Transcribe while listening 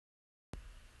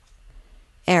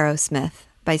Arrowsmith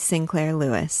by Sinclair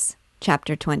Lewis,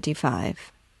 Chapter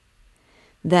 25.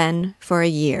 Then, for a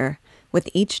year, with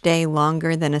each day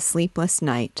longer than a sleepless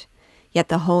night, yet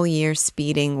the whole year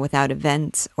speeding without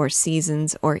events or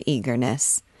seasons or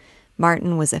eagerness,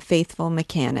 Martin was a faithful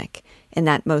mechanic in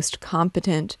that most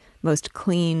competent, most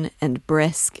clean and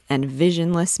brisk and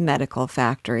visionless medical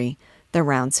factory, the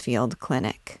Rounsfield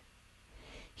Clinic.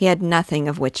 He had nothing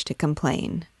of which to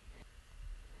complain.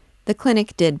 The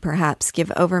clinic did perhaps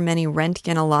give over many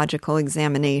röntgenological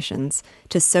examinations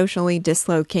to socially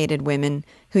dislocated women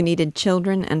who needed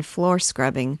children and floor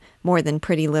scrubbing more than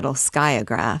pretty little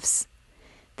skyographs.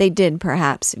 They did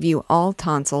perhaps view all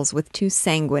tonsils with too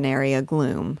sanguinary a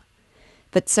gloom.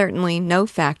 But certainly no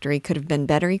factory could have been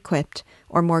better equipped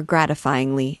or more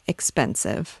gratifyingly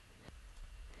expensive.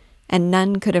 And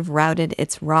none could have routed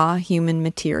its raw human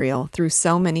material through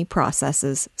so many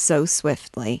processes so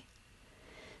swiftly.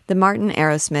 The Martin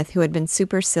Arrowsmith who had been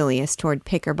supercilious toward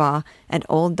Pickerbaugh and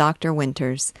old Dr.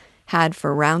 Winters had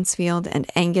for Rounsfield and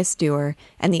Angus Dewar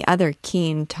and the other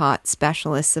keen, taut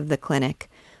specialists of the clinic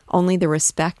only the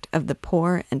respect of the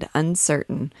poor and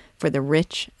uncertain for the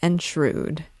rich and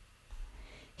shrewd.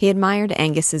 He admired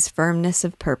Angus's firmness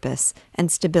of purpose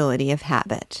and stability of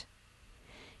habit.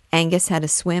 Angus had a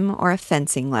swim or a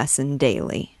fencing lesson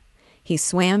daily. He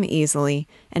swam easily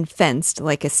and fenced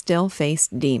like a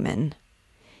still-faced demon.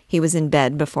 He was in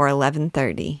bed before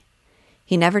 11:30.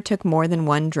 He never took more than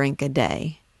one drink a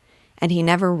day. And he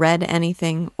never read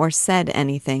anything or said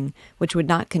anything which would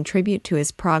not contribute to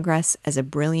his progress as a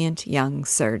brilliant young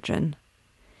surgeon.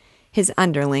 His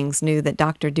underlings knew that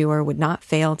Dr. Dewar would not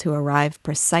fail to arrive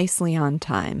precisely on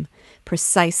time,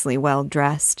 precisely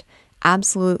well-dressed,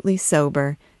 absolutely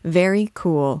sober, very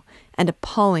cool, and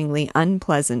appallingly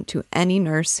unpleasant to any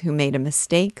nurse who made a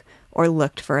mistake or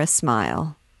looked for a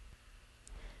smile.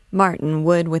 Martin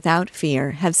would, without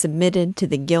fear, have submitted to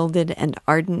the gilded and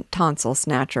ardent tonsil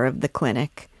snatcher of the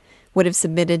clinic, would have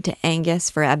submitted to Angus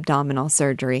for abdominal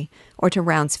surgery, or to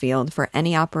Rounsfield for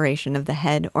any operation of the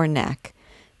head or neck,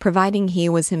 providing he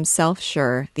was himself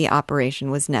sure the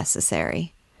operation was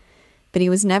necessary. But he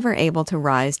was never able to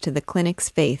rise to the clinic's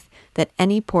faith that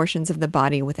any portions of the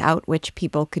body without which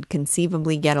people could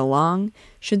conceivably get along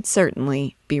should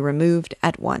certainly be removed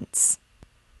at once.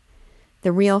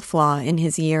 The real flaw in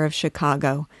his year of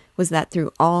Chicago was that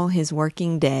through all his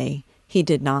working day he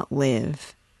did not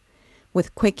live.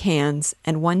 With quick hands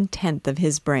and 1/10 of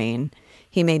his brain,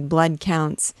 he made blood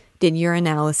counts, did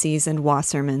urinalyses and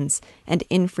Wassermans and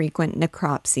infrequent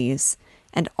necropsies,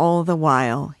 and all the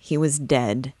while he was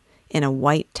dead in a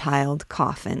white-tiled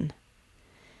coffin.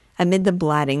 Amid the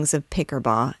blattings of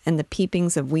Pickerbaugh and the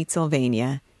peepings of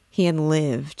Wheatsylvania, he had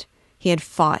lived. He had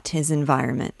fought his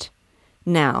environment.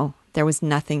 Now there was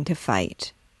nothing to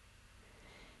fight.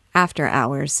 After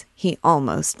hours, he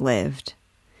almost lived.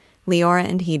 Leora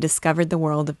and he discovered the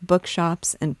world of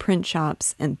bookshops and print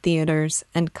shops and theaters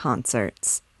and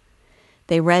concerts.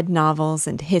 They read novels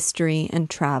and history and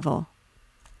travel.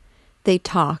 They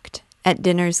talked, at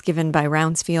dinners given by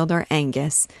Rounsfield or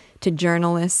Angus, to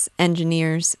journalists,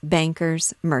 engineers,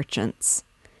 bankers, merchants.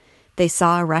 They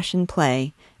saw a Russian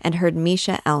play and heard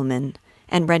Misha Elman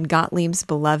and read Gottlieb's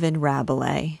beloved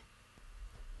Rabelais.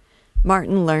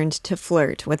 Martin learned to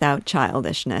flirt without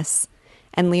childishness,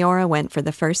 and Leora went for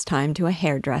the first time to a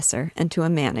hairdresser and to a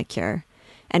manicure,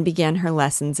 and began her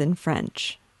lessons in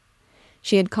French.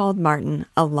 She had called Martin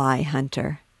a lie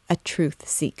hunter, a truth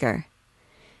seeker.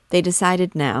 They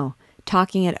decided now,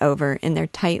 talking it over in their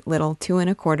tight little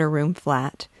 2¼ room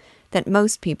flat, that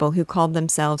most people who called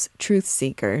themselves truth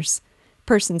seekers,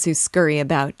 persons who scurry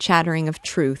about chattering of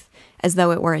truth as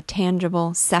though it were a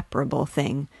tangible, separable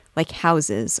thing, like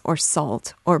houses or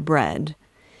salt or bread,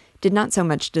 did not so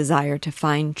much desire to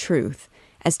find truth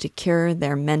as to cure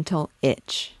their mental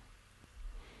itch.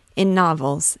 In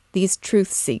novels, these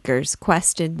truth-seekers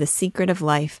quested the secret of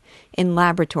life in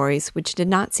laboratories which did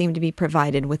not seem to be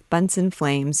provided with Bunsen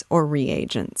flames or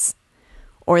reagents.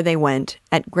 Or they went,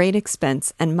 at great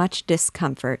expense and much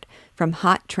discomfort, from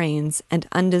hot trains and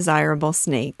undesirable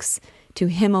snakes to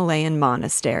Himalayan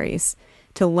monasteries,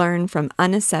 to learn from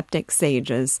unaseptic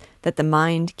sages that the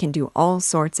mind can do all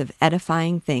sorts of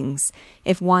edifying things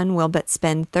if one will but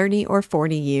spend 30 or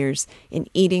 40 years in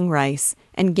eating rice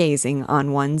and gazing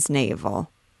on one's navel.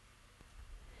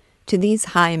 To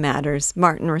these high matters,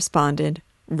 Martin responded,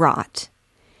 rot.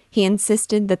 He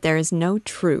insisted that there is no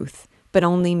truth, but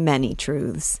only many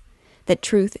truths, that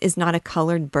truth is not a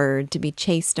colored bird to be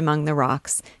chased among the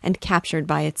rocks and captured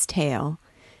by its tail,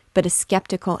 but a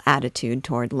skeptical attitude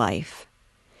toward life.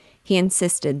 He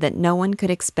insisted that no one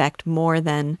could expect more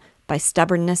than, by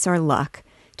stubbornness or luck,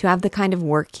 to have the kind of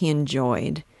work he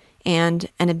enjoyed, and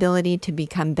an ability to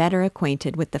become better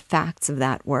acquainted with the facts of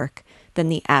that work than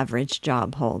the average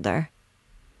job holder.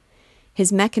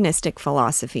 His mechanistic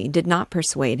philosophy did not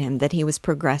persuade him that he was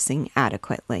progressing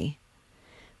adequately.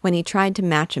 When he tried to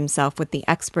match himself with the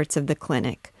experts of the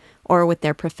clinic or with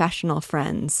their professional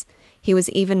friends, he was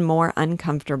even more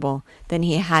uncomfortable than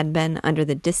he had been under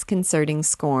the disconcerting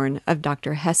scorn of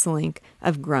Dr. Hesselink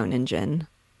of Groningen.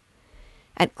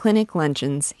 At clinic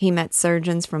luncheons, he met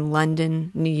surgeons from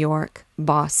London, New York,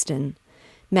 Boston,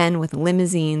 men with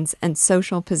limousines and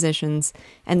social positions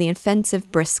and the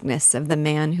offensive briskness of the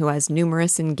man who has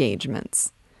numerous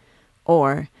engagements,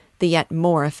 or the yet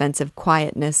more offensive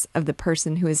quietness of the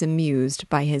person who is amused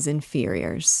by his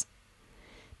inferiors.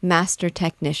 Master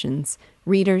technicians,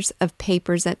 readers of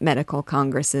papers at medical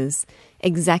congresses,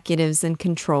 executives and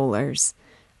controllers,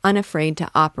 unafraid to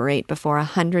operate before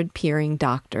 100 peering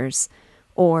doctors,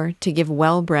 or to give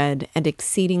well-bred and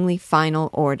exceedingly final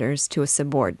orders to his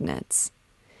subordinates.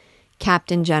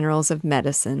 Captain generals of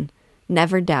medicine,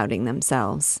 never doubting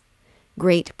themselves,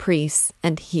 great priests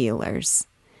and healers,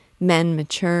 men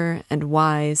mature and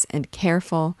wise and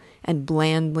careful and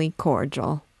blandly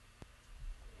cordial.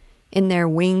 In their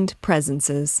winged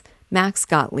presences, Max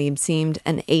Gottlieb seemed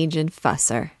an aged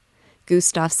fusser,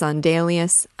 Gustav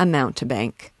Sondelius a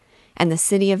mountebank, and the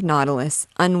city of Nautilus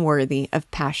unworthy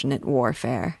of passionate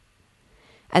warfare.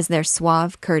 As their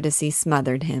suave courtesy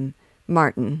smothered him,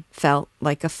 Martin felt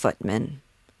like a footman.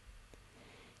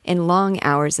 In long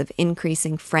hours of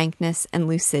increasing frankness and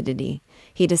lucidity,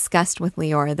 he discussed with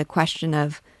Leora the question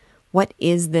of, what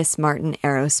is this Martin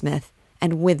Arrowsmith,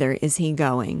 and whither is he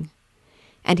going?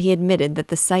 And he admitted that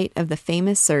the sight of the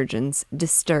famous surgeons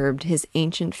disturbed his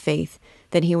ancient faith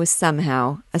that he was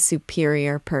somehow a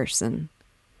superior person.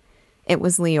 It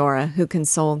was Leora who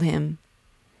consoled him.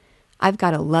 "I've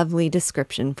got a lovely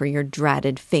description for your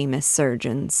dratted famous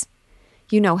surgeons.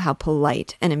 You know how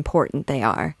polite and important they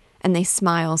are, and they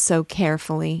smile so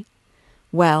carefully.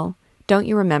 Well, don't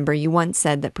you remember you once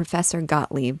said that Professor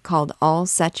Gottlieb called all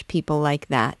such people like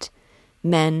that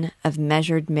men of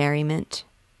measured merriment?"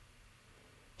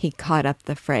 He caught up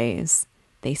the phrase.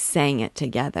 They sang it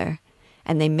together,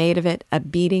 and they made of it a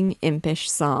beating, impish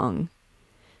song.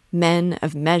 Men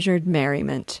of measured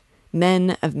merriment,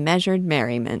 men of measured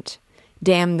merriment.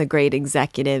 Damn the great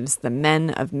executives, the men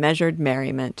of measured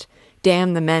merriment.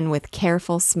 Damn the men with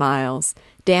careful smiles.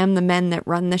 Damn the men that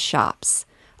run the shops.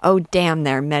 Oh, damn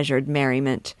their measured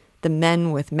merriment, the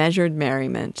men with measured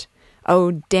merriment.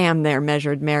 Oh, damn their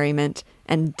measured merriment,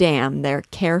 and damn their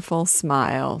careful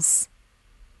smiles.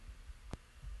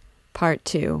 Part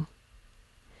 2.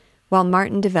 While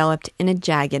Martin developed in a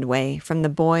jagged way from the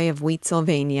boy of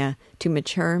Wheatsylvania to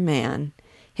mature man,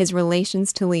 his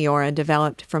relations to Leora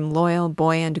developed from loyal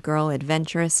boy and girl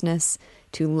adventurousness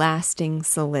to lasting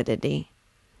solidity.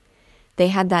 They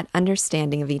had that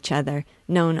understanding of each other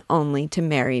known only to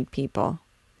married people,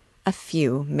 a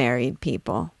few married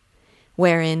people,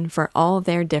 wherein, for all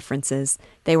their differences,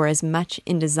 they were as much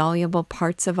indissoluble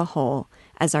parts of a whole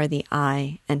as are the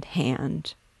eye and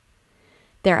hand.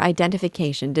 Their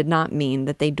identification did not mean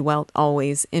that they dwelt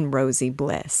always in rosy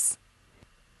bliss.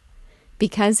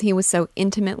 Because he was so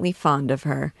intimately fond of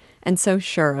her, and so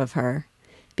sure of her,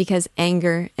 because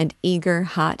anger and eager,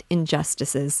 hot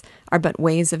injustices are but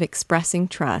ways of expressing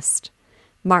trust,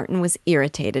 Martin was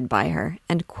irritated by her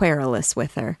and querulous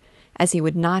with her, as he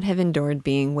would not have endured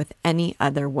being with any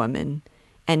other woman,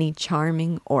 any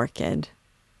charming orchid.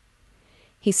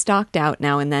 He stalked out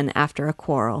now and then after a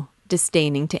quarrel,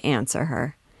 disdaining to answer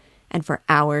her, and for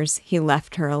hours he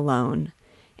left her alone,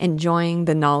 enjoying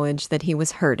the knowledge that he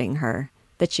was hurting her,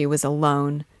 that she was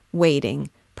alone, waiting,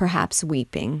 perhaps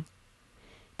weeping.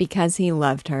 Because he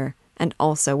loved her, and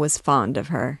also was fond of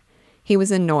her, he was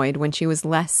annoyed when she was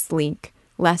less sleek,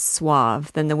 less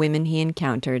suave than the women he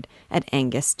encountered at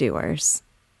Angus Dewar's.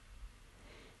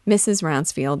 Mrs.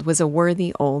 Rounsfield was a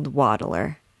worthy old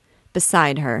waddler.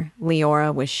 Beside her,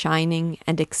 Leora was shining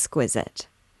and exquisite.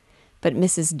 But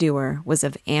Mrs. Dewar was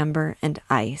of amber and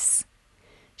ice.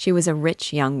 She was a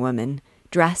rich young woman,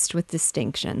 dressed with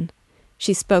distinction.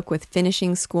 She spoke with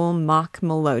finishing school mock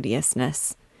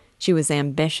melodiousness. She was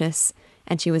ambitious,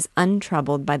 and she was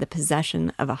untroubled by the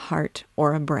possession of a heart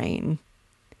or a brain.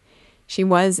 She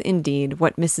was, indeed,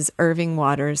 what Mrs. Irving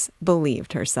Waters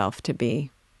believed herself to be.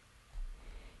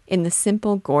 In the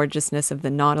simple gorgeousness of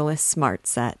the Nautilus smart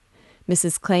set,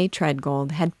 Mrs. Clay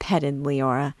Treadgold had petted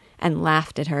Leora and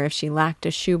laughed at her if she lacked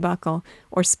a shoe buckle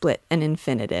or split an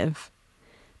infinitive.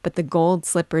 But the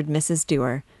gold-slippered Mrs.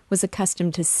 Dewar was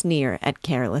accustomed to sneer at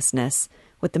carelessness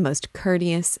with the most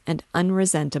courteous and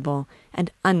unresentable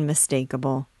and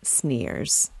unmistakable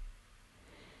sneers.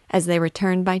 As they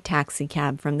returned by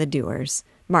taxicab from the Dewars,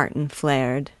 Martin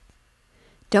flared.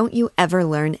 "Don't you ever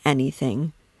learn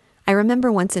anything? I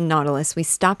remember once in Nautilus we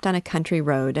stopped on a country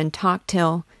road and talked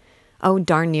till,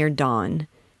 darn near dawn,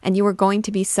 and you were going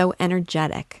to be so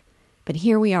energetic. But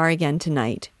here we are again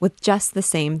tonight, with just the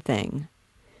same thing.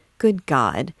 Good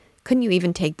God, couldn't you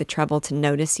even take the trouble to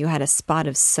notice you had a spot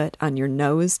of soot on your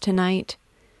nose tonight?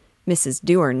 Mrs.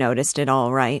 Dewar noticed it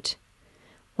all right.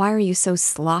 Why are you so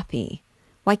sloppy?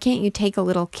 Why can't you take a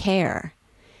little care?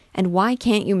 And why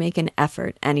can't you make an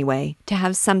effort, anyway, to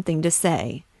have something to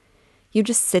say? You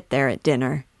just sit there at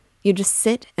dinner. You just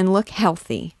sit and look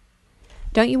healthy.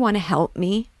 Don't you want to help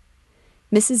me?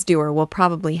 Mrs. Dewar will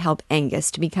probably help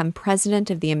Angus to become president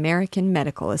of the American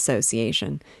Medical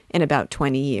Association in about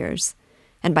 20 years.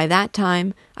 And by that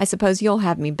time, I suppose you'll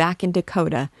have me back in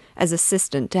Dakota as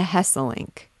assistant to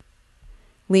Hesselink."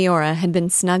 Leora had been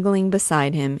snuggling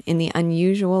beside him in the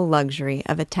unusual luxury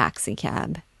of a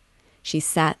taxicab. She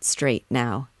sat straight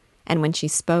now, and when she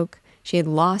spoke, she had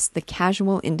lost the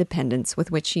casual independence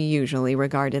with which she usually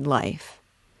regarded life.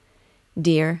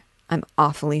 "Dear, I'm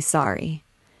awfully sorry.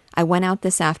 I went out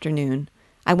this afternoon.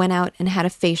 I went out and had a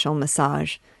facial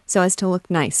massage so as to look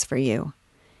nice for you.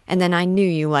 And then I knew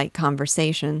you like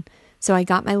conversation, so I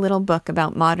got my little book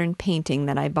about modern painting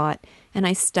that I bought, and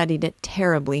I studied it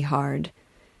terribly hard.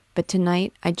 But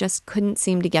tonight I just couldn't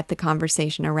seem to get the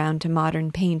conversation around to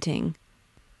modern painting."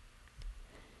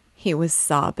 He was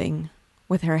sobbing,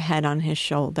 with her head on his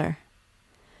shoulder.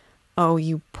 "Oh,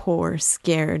 you poor,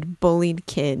 scared, bullied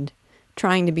kid,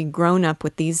 trying to be grown up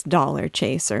with these dollar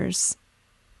chasers."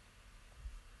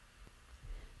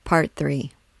 Part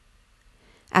 3.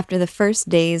 After the first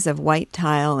days of white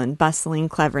tile and bustling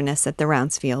cleverness at the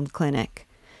Rounsfield Clinic,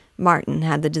 Martin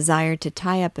had the desire to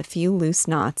tie up a few loose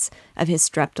knots of his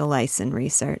streptolysin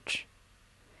research.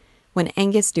 When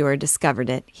Angus Dewar discovered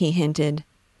it, he hinted,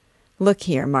 "Look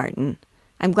here, Martin,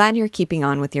 I'm glad you're keeping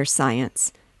on with your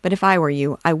science, but if I were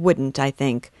you, I wouldn't, I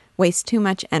think, waste too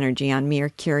much energy on mere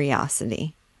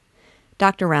curiosity.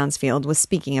 Dr. Rounsfield was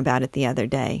speaking about it the other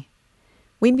day.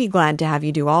 We'd be glad to have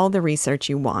you do all the research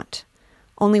you want,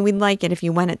 only we'd like it if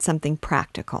you went at something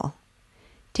practical.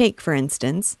 Take, for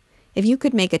instance, if you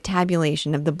could make a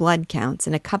tabulation of the blood counts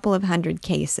in a couple of 100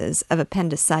 cases of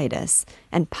appendicitis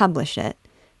and publish it,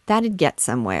 that'd get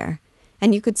somewhere,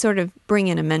 and you could sort of bring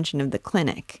in a mention of the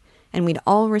clinic, and we'd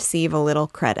all receive a little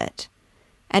credit.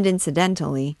 And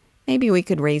incidentally, maybe we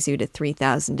could raise you to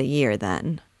 $3,000 a year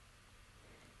then."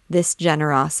 This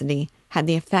generosity had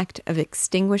the effect of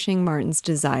extinguishing Martin's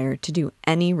desire to do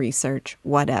any research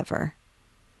whatever.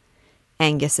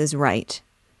 Angus is right.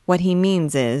 What he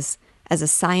means is, as a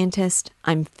scientist,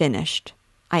 I'm finished.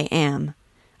 I am.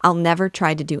 I'll never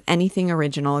try to do anything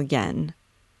original again.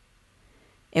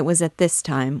 It was at this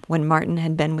time, when Martin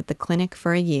had been with the clinic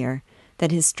for a year,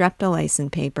 that his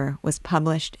streptolysin paper was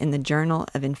published in the Journal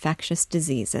of Infectious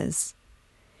Diseases.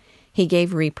 He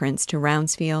gave reprints to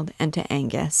Rounsfield and to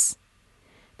Angus.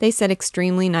 They said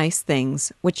extremely nice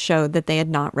things, which showed that they had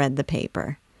not read the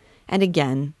paper, and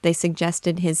again they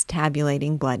suggested his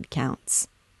tabulating blood counts.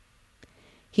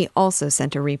 He also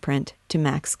sent a reprint to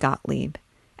Max Gottlieb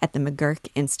at the McGurk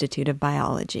Institute of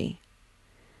Biology.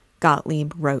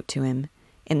 Gottlieb wrote to him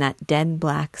in that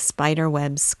dead-black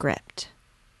spider-web script.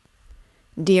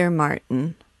 "Dear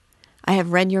Martin, I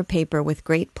have read your paper with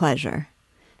great pleasure.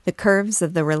 The curves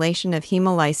of the relation of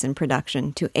hemolysin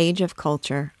production to age of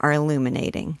culture are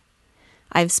illuminating.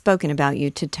 I have spoken about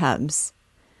you to Tubbs.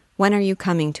 When are you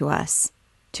coming to us?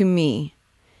 To me.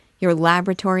 Your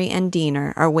laboratory and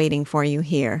Diener are waiting for you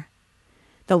here.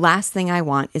 The last thing I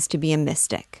want is to be a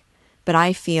mystic, but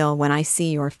I feel when I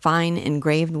see your fine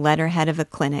engraved letterhead of a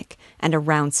clinic and a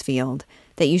Rounsfield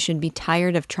that you should be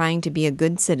tired of trying to be a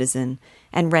good citizen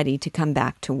and ready to come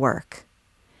back to work.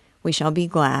 We shall be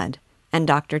glad, and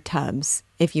Dr. Tubbs,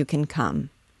 if you can come.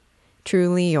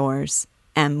 Truly yours,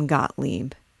 M.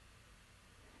 Gottlieb."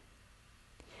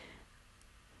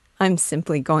 "I'm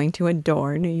simply going to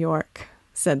adore New York,"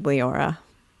 said Leora.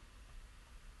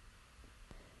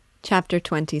 Chapter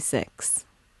 26.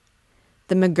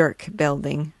 The McGurk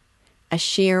Building. A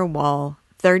sheer wall,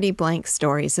 30 blank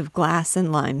stories of glass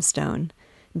and limestone,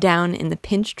 down in the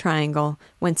pinch triangle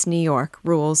whence New York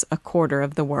rules a quarter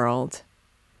of the world.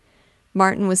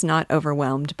 Martin was not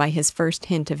overwhelmed by his first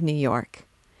hint of New York.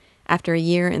 After a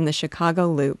year in the Chicago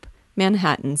Loop,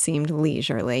 Manhattan seemed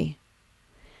leisurely.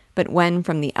 But when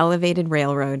from the elevated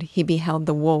railroad he beheld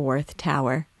the Woolworth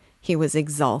Tower, he was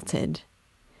exalted.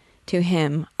 To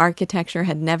him, architecture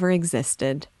had never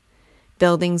existed.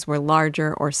 Buildings were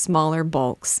larger or smaller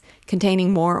bulks,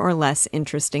 containing more or less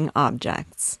interesting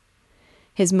objects.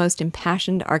 His most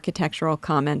impassioned architectural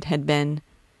comment had been,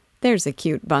 "There's a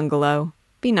cute bungalow.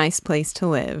 Be nice place to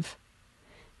live."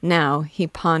 Now, he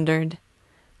pondered,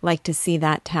 like to see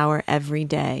that tower every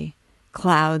day.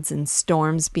 Clouds and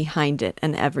storms behind it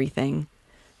and everything.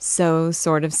 So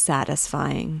sort of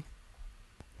satisfying.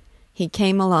 He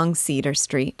came along Cedar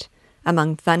Street,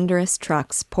 among thunderous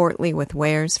trucks portly with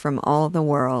wares from all the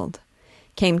world,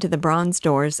 came to the bronze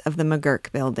doors of the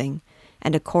McGurk Building,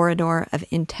 and a corridor of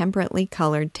intemperately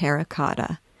colored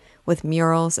terracotta, with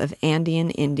murals of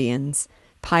Andean Indians,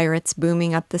 pirates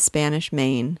booming up the Spanish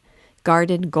Main,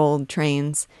 guarded gold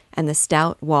trains, and the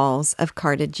stout walls of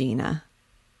Cartagena.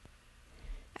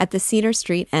 At the Cedar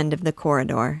Street end of the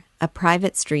corridor, a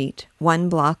private street, 1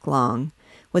 block long,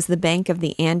 was the Bank of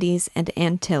the Andes and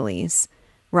Antilles,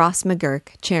 Ross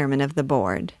McGurk, chairman of the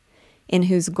board, in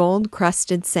whose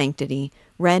gold-crusted sanctity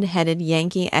red-headed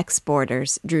Yankee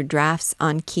exporters drew drafts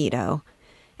on Quito,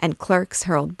 and clerks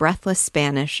hurled breathless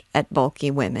Spanish at bulky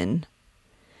women.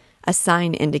 A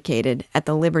sign indicated, at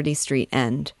the Liberty Street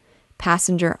end,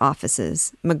 passenger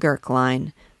offices, McGurk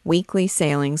Line, weekly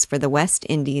sailings for the West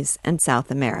Indies and South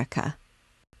America.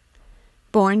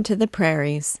 Born to the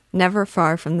prairies, never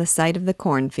far from the site of the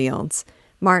cornfields,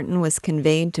 Martin was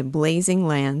conveyed to blazing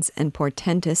lands and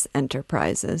portentous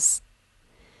enterprises.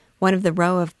 One of the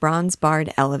row of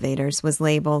bronze-barred elevators was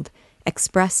labeled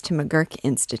Express to McGurk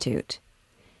Institute.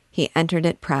 He entered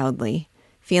it proudly,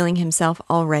 feeling himself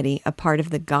already a part of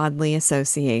the godly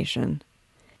association.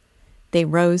 They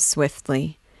rose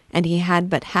swiftly, and he had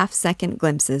but half-second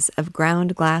glimpses of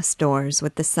ground-glass doors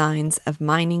with the signs of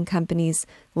mining companies,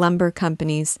 lumber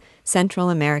companies, Central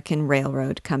American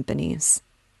Railroad companies.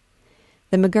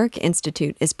 The McGurk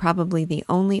Institute is probably the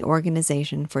only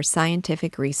organization for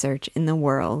scientific research in the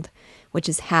world which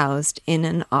is housed in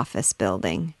an office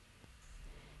building.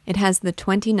 It has the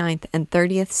 29th and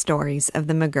 30th stories of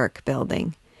the McGurk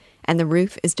Building, and the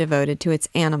roof is devoted to its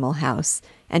animal house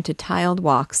and to tiled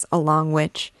walks along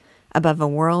which, above a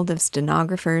world of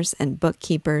stenographers and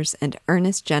bookkeepers and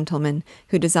earnest gentlemen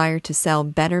who desire to sell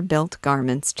better-built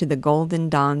garments to the golden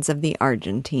dons of the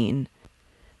Argentine,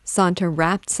 saunter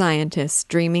rapt scientists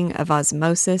dreaming of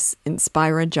osmosis in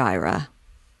Spira Gyra.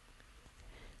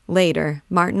 Later,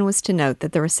 Martin was to note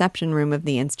that the reception room of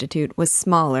the Institute was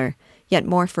smaller, yet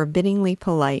more forbiddingly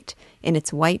polite in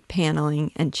its white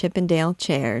paneling and Chippendale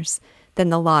chairs than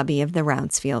the lobby of the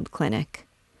Rounsfield Clinic.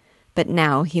 But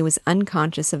now he was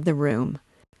unconscious of the room,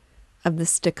 of the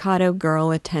staccato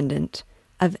girl attendant,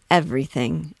 of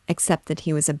everything except that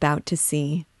he was about to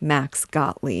see Max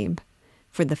Gottlieb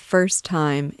for the first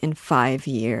time in 5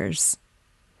 years.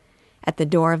 At the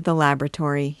door of the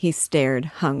laboratory, he stared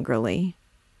hungrily.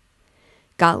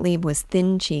 Gottlieb was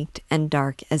thin-cheeked and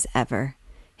dark as ever,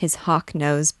 his hawk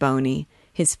nose bony,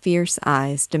 his fierce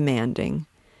eyes demanding,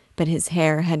 but his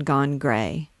hair had gone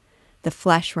gray. The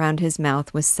flesh round his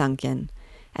mouth was sunken,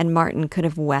 and Martin could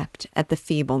have wept at the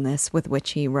feebleness with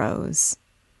which he rose.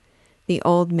 The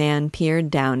old man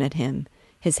peered down at him,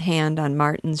 his hand on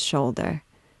Martin's shoulder,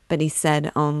 but he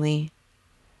said only,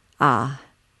 "Ah,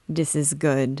 this is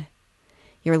good.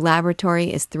 Your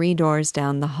laboratory is 3 doors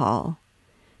down the hall.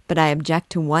 But I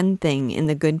object to one thing in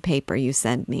the good paper you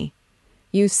send me.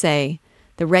 You say,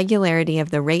 the regularity of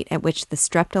the rate at which the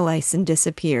streptolysin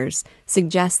disappears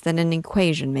suggests that an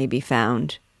equation may be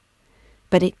found."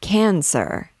 "But it can,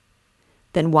 sir."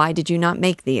 "Then why did you not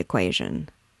make the equation?"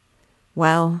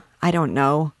 "Well, I don't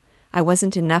know. I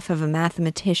wasn't enough of a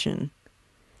mathematician."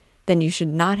 "Then you should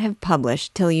not have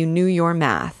published till you knew your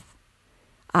math."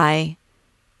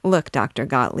 Look, Dr.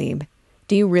 Gottlieb,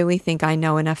 do you really think I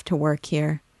know enough to work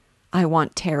here? I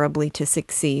want terribly to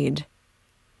succeed."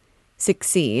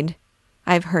 "Succeed?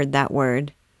 I've heard that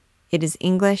word. It is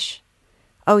English?"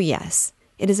 "Oh, yes.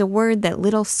 It is a word that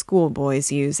little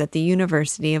schoolboys use at the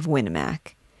University of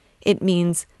Winnemac. It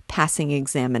means passing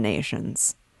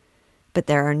examinations. But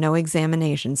there are no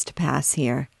examinations to pass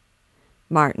here.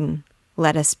 Martin,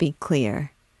 let us be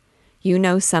clear. You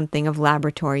know something of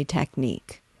laboratory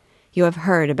technique. You have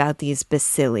heard about these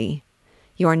bacilli.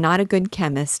 You are not a good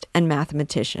chemist and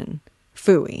mathematician.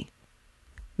 Phooey.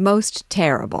 Most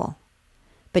terrible.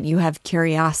 But you have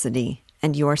curiosity,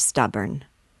 and you are stubborn.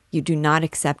 You do not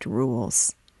accept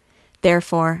rules.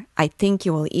 Therefore, I think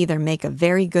you will either make a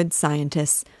very good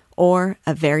scientist or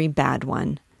a very bad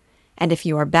one. And if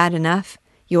you are bad enough,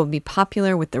 you will be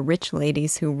popular with the rich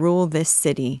ladies who rule this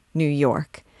city, New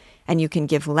York, and you can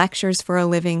give lectures for a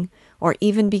living, or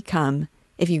even become,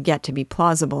 if you get to be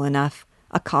plausible enough,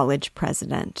 a college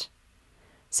president.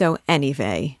 So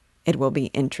anyway, it will be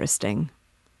interesting.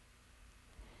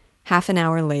 Half an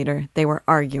hour later, they were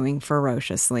arguing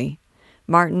ferociously,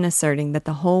 Martin asserting that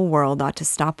the whole world ought to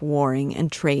stop warring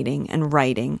and trading and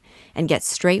writing and get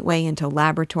straightway into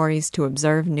laboratories to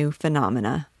observe new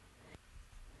phenomena.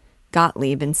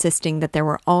 Gottlieb insisting that there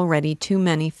were already too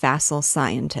many facile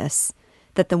scientists,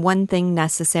 that the one thing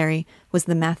necessary was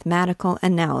the mathematical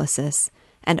analysis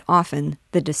and often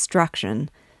the destruction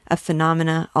of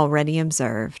phenomena already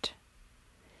observed.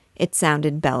 It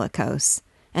sounded bellicose,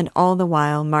 and all the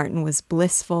while Martin was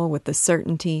blissful with the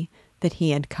certainty that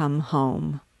he had come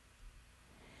home.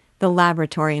 The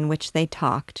laboratory in which they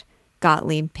talked,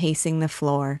 Gottlieb pacing the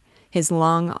floor, his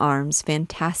long arms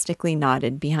fantastically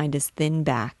knotted behind his thin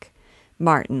back,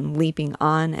 Martin leaping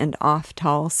on and off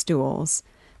tall stools,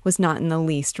 was not in the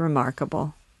least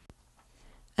remarkable.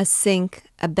 A sink,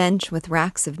 a bench with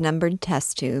racks of numbered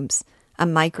test tubes, a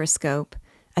microscope,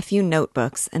 a few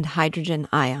notebooks and hydrogen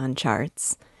ion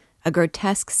charts, a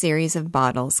grotesque series of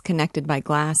bottles connected by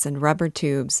glass and rubber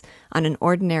tubes on an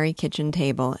ordinary kitchen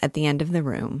table at the end of the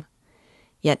room.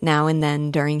 Yet now and then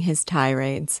during his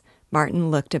tirades, Martin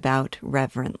looked about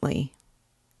reverently.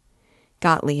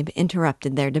 Gottlieb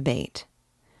interrupted their debate.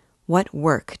 "What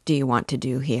work do you want to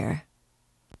do here?"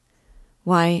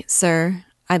 "Why, sir,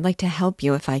 I'd like to help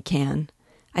you if I can.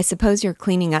 I suppose you're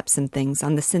cleaning up some things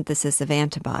on the synthesis of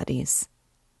antibodies."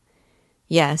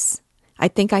 "Yes, I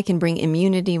think I can bring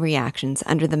immunity reactions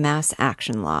under the mass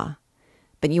action law.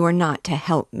 But you are not to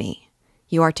help me.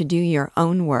 You are to do your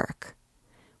own work.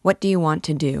 What do you want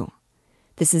to do?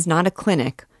 This is not a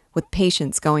clinic with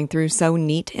patients going through so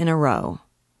neat in a row."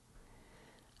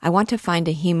 "I want to find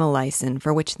a hemolysin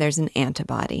for which there's an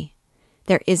antibody.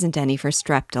 There isn't any for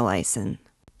streptolysin.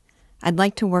 I'd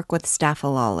like to work with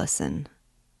staphylolysin.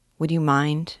 Would you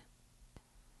mind?"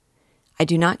 "I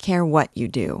do not care what you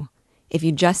do, if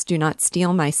you just do not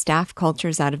steal my staph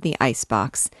cultures out of the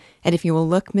icebox, and if you will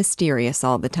look mysterious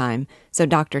all the time, so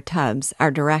Dr. Tubbs,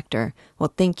 our director, will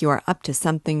think you are up to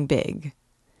something big.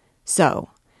 So,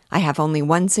 I have only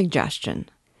one suggestion.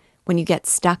 When you get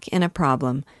stuck in a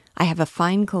problem, I have a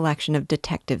fine collection of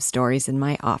detective stories in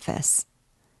my office.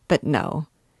 But no,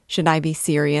 should I be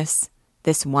serious,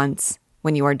 this once,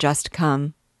 when you are just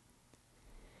come?"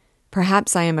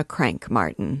 "Perhaps I am a crank,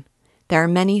 Martin. There are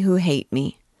many who hate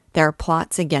me. There are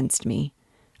plots against me.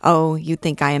 Oh, you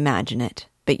think I imagine it,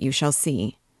 but you shall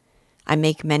see. I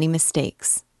make many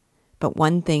mistakes, but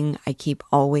one thing I keep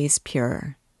always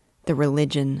pure, the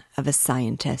religion of a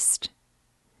scientist.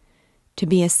 To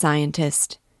be a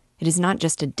scientist, it is not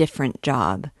just a different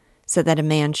job, so that a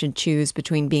man should choose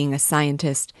between being a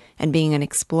scientist and being an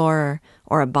explorer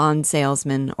or a bond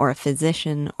salesman or a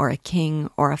physician or a king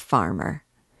or a farmer.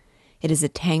 It is a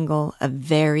tangle of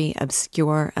very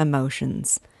obscure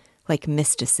emotions, like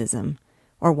mysticism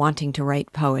or wanting to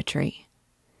write poetry.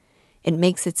 It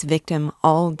makes its victim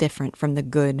all different from the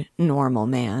good, normal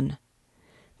man.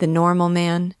 The normal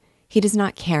man, he does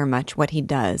not care much what he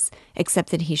does,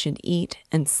 except that he should eat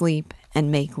and sleep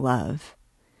and make love.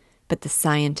 But the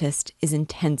scientist is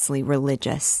intensely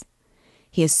religious.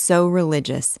 He is so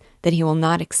religious that he will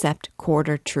not accept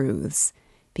quarter truths,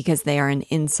 because they are an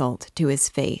insult to his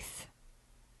faith.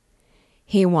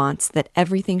 He wants that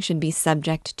everything should be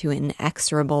subject to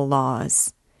inexorable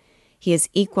laws. He is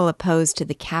equal opposed to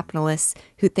the capitalists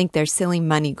who think their silly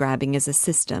money-grabbing is a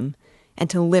system, and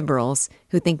to liberals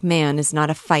who think man is not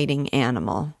a fighting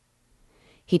animal.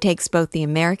 He takes both the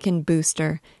American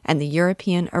booster and the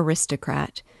European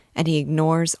aristocrat, and he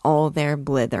ignores all their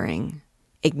blithering.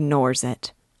 Ignores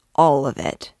it. All of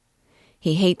it.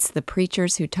 He hates the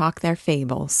preachers who talk their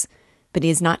fables, but he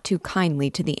is not too kindly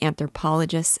to the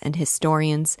anthropologists and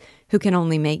historians who can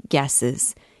only make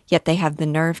guesses, yet they have the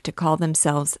nerve to call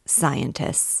themselves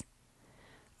scientists.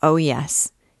 Oh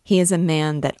yes, he is a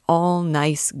man that all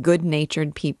nice,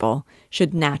 good-natured people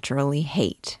should naturally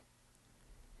hate.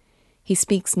 He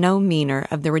speaks no meaner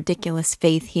of the ridiculous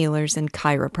faith healers and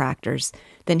chiropractors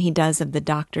than he does of the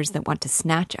doctors that want to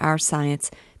snatch our science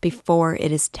before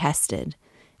it is tested,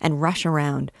 and rush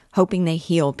around hoping they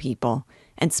heal people,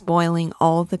 and spoiling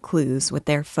all the clues with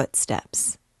their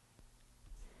footsteps.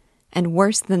 And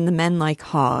worse than the men like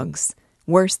Hoggs,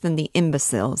 worse than the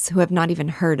imbeciles who have not even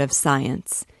heard of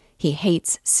science, he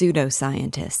hates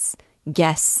pseudoscientists,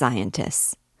 guess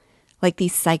scientists, like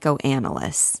these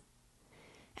psychoanalysts.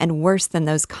 And worse than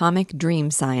those comic dream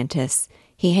scientists,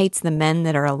 he hates the men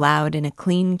that are allowed in a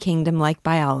clean kingdom like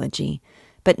biology,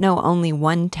 but know only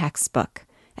one textbook,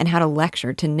 and how to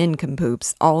lecture to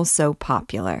nincompoops all so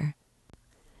popular.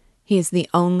 He is the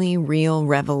only real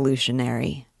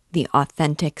revolutionary, the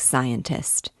authentic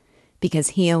scientist, because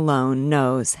he alone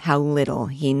knows how little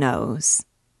he knows.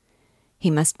 He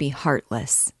must be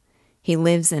heartless. He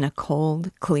lives in a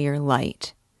cold, clear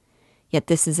light. Yet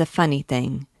this is a funny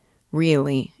thing.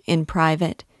 Really, in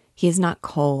private, he is not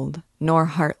cold nor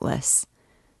heartless,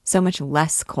 so much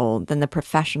less cold than the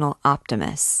professional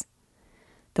optimists.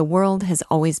 The world has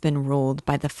always been ruled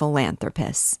by the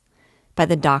philanthropists, by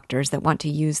the doctors that want to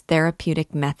use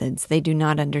therapeutic methods they do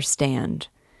not understand,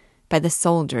 by the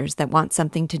soldiers that want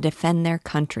something to defend their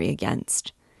country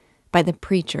against, by the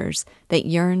preachers that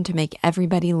yearn to make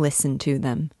everybody listen to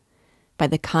them, by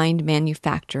the kind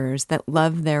manufacturers that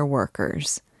love their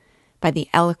workers, by the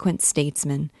eloquent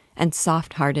statesmen and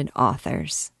soft-hearted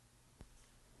authors.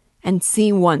 And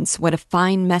see once what a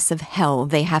fine mess of hell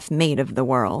they have made of the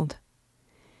world.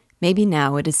 Maybe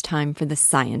now it is time for the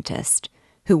scientist,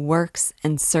 who works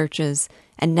and searches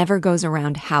and never goes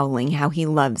around howling how he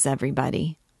loves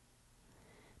everybody.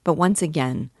 But once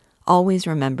again, always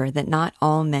remember that not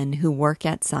all men who work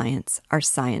at science are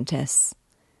scientists.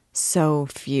 So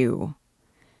few.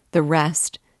 The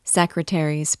rest,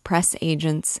 secretaries, press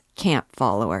agents, camp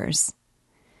followers.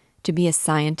 To be a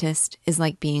scientist is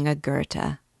like being a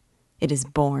Goethe. It is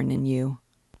born in you.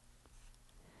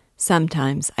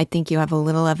 Sometimes I think you have a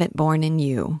little of it born in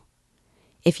you.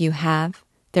 If you have,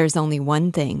 there is only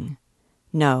one thing.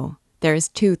 No, there is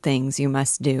two things you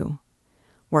must do.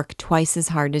 Work twice as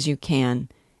hard as you can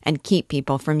and keep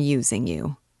people from using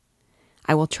you.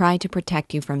 I will try to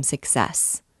protect you from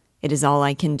success. It is all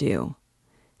I can do.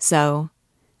 So,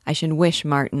 I should wish,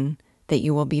 Martin, that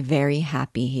you will be very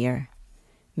happy here.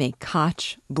 May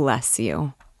Koch bless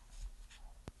you.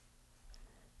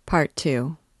 Part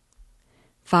 2.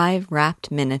 5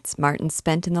 rapt minutes Martin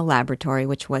spent in the laboratory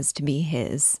which was to be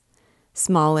his.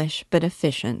 Smallish but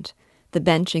efficient, the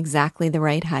bench exactly the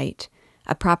right height,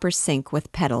 a proper sink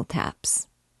with pedal taps.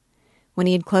 When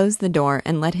he had closed the door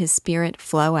and let his spirit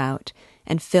flow out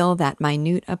and fill that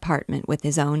minute apartment with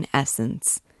his own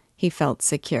essence, he felt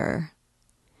secure.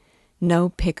 No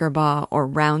Pickerbaugh or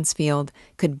Rounsfield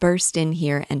could burst in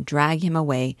here and drag him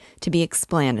away to be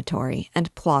explanatory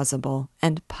and plausible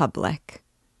and public.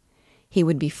 He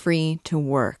would be free to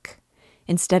work,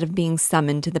 instead of being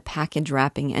summoned to the package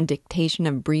wrapping and dictation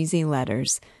of breezy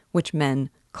letters, which men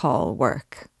call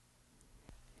work.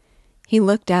 He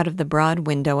looked out of the broad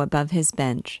window above his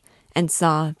bench and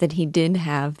saw that he did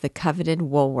have the coveted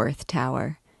Woolworth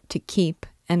Tower to keep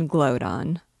and gloat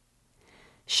on.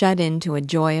 Shut into a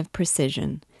joy of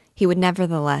precision, he would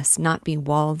nevertheless not be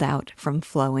walled out from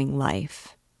flowing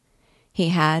life. He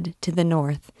had, to the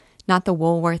north, not the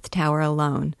Woolworth Tower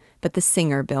alone, but the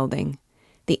Singer Building,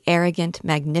 the arrogant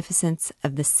magnificence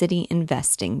of the City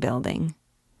Investing Building.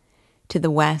 To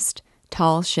the west,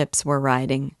 tall ships were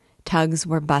riding, tugs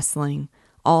were bustling,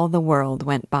 all the world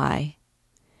went by.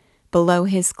 Below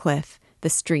his cliff, the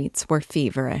streets were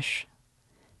feverish.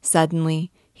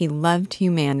 Suddenly, he loved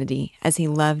humanity as he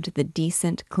loved the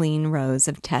decent, clean rows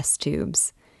of test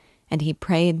tubes, and he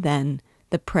prayed then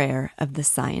the prayer of the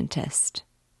scientist.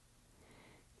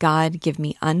 God, give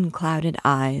me unclouded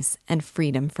eyes and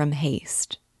freedom from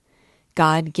haste.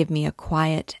 God, give me a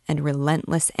quiet and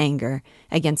relentless anger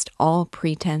against all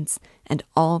pretense and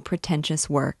all pretentious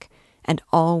work, and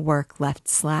all work left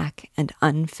slack and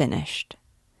unfinished.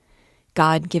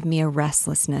 God, give me a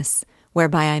restlessness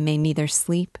whereby I may neither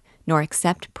sleep nor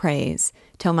accept praise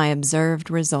till my observed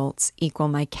results equal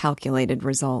my calculated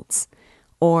results,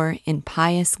 or in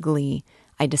pious glee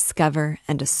I discover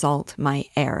and assault my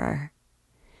error.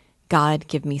 God,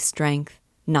 give me strength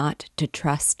not to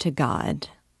trust to God.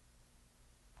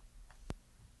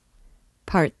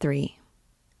 Part 3.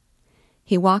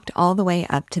 He walked all the way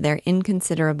up to their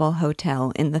inconsiderable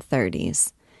hotel in the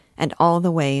 30s, and all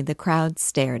the way the crowd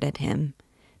stared at him,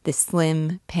 the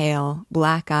slim, pale,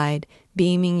 black-eyed,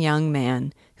 beaming young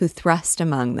man who thrust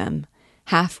among them,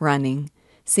 half running,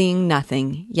 seeing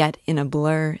nothing, yet in a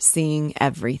blur seeing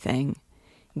everything.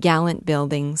 Gallant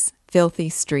buildings, filthy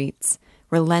streets,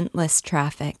 relentless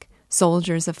traffic,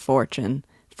 soldiers of fortune,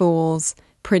 fools,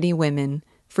 pretty women,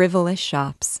 frivolous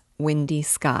shops, windy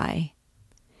sky.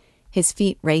 His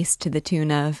feet raced to the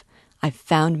tune of, "I've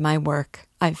found my work,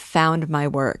 I've found my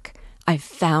work, I've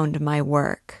found my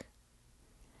work."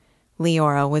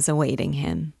 Leora was awaiting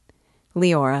him.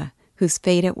 Leora, whose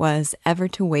fate it was ever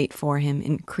to wait for him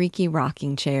in creaky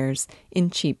rocking chairs in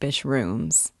cheapish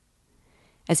rooms.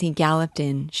 As he galloped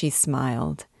in, she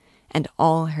smiled, and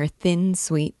all her thin,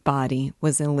 sweet body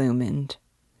was illumined.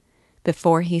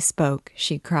 Before he spoke,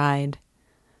 she cried,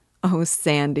 "Oh,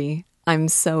 Sandy, I'm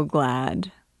so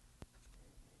glad."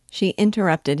 She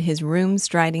interrupted his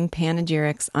room-striding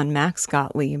panegyrics on Max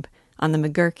Gottlieb, on the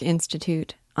McGurk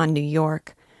Institute, on New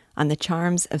York, on the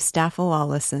charms of Staffel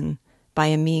Ollison, by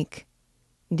a meek,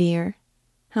 "Dear,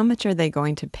 How much are they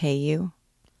going to pay you?"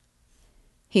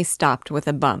 He stopped with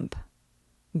a bump.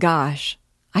 "Gosh,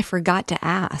 I forgot to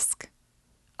ask."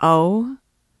 "Oh?"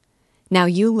 "Now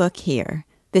you look here.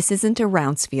 This isn't a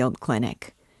Rounsfield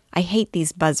clinic. I hate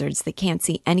these buzzards that can't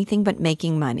see anything but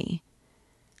making money."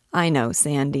 "I know,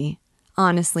 Sandy.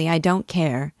 Honestly, I don't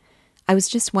care. I was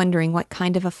just wondering what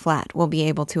kind of a flat we'll be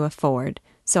able to afford,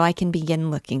 so I can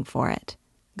begin looking for it.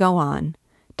 Go on.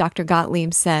 Dr.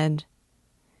 Gottlieb said—"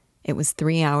 It was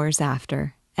 3 hours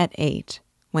after, at 8,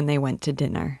 when they went to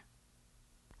dinner.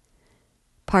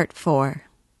 Part 4.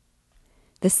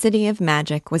 The city of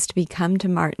magic was to become to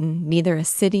Martin neither a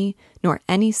city nor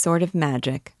any sort of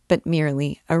magic, but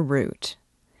merely a route.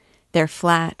 Their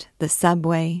flat, the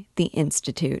subway, the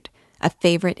institute, a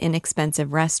favorite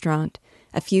inexpensive restaurant,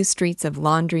 a few streets of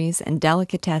laundries and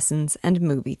delicatessens and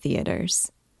movie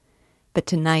theaters. But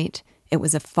tonight it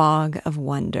was a fog of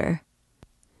wonder.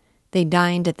 They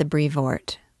dined at the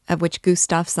Brevoort, of which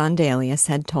Gustav Sandelius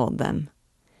had told them.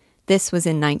 This was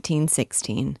in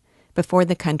 1916, before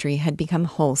the country had become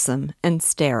wholesome and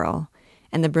sterile,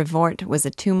 and the Brevoort was a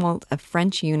tumult of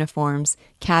French uniforms,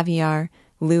 caviar,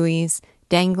 Louis,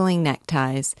 dangling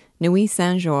neckties, Nuit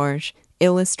Saint-Georges,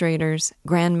 illustrators,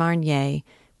 Grand Marnier,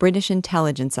 British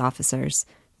intelligence officers,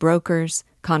 brokers,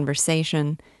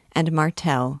 conversation, and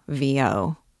Martel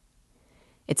V.O.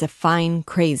 "It's a fine,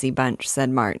 crazy bunch," said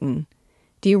Martin.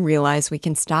 "Do you realize we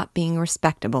can stop being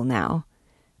respectable now?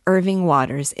 Irving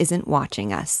Waters isn't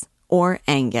watching us, or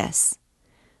Angus.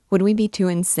 Would we be too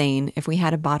insane if we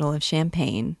had a bottle of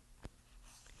champagne?"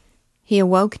 He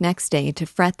awoke next day to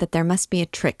fret that there must be a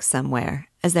trick somewhere,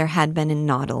 as there had been in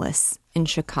Nautilus, in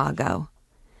Chicago.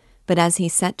 But as he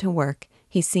set to work,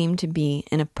 he seemed to be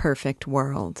in a perfect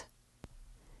world.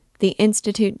 The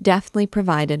Institute deftly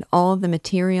provided all the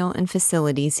material and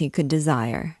facilities he could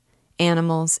desire: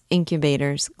 animals,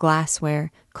 incubators,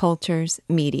 glassware, cultures,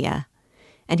 media.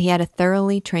 And he had a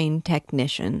thoroughly trained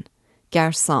technician.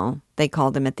 Garçon, they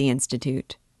called him at the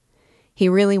Institute. He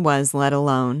really was let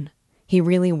alone. He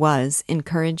really was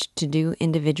encouraged to do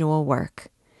individual work.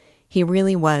 He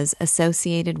really was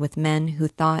associated with men who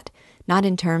thought not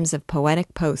in terms of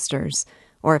poetic posters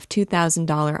or of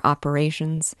 $2,000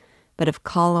 operations, but of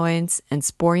colloids and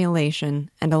sporulation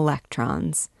and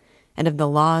electrons, and of the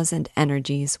laws and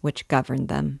energies which governed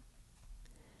them.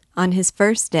 On his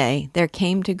first day, there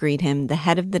came to greet him the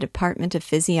head of the Department of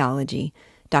Physiology,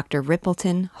 Dr.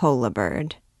 Rippleton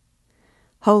Holabird.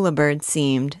 Holabird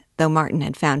seemed, though Martin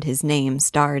had found his name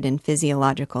starred in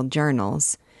physiological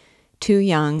journals, too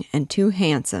young and too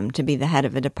handsome to be the head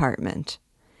of a department.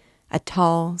 A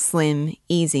tall, slim,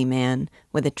 easy man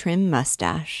with a trim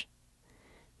mustache.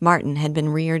 Martin had been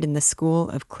reared in the school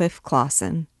of Cliff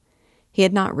Clawson. He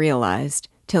had not realized,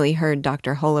 till he heard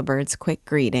Dr. Holabird's quick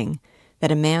greeting,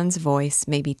 that a man's voice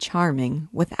may be charming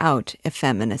without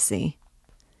effeminacy.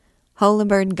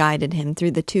 Holabird guided him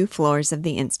through the 2 floors of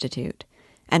the Institute,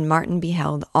 and Martin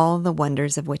beheld all the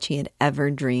wonders of which he had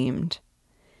ever dreamed.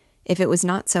 If it was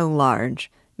not so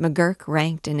large, McGurk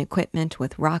ranked in equipment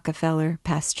with Rockefeller,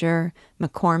 Pasteur,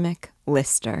 McCormick,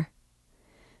 Lister.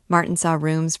 Martin saw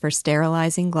rooms for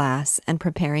sterilizing glass and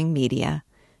preparing media,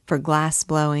 for glass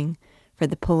blowing, for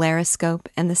the polariscope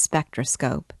and the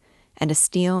spectroscope, and a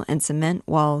steel and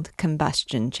cement-walled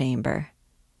combustion chamber.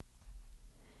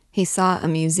 He saw a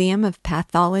museum of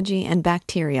pathology and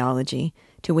bacteriology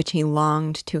to which he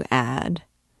longed to add.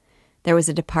 There was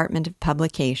a department of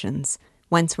publications,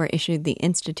 whence were issued the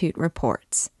Institute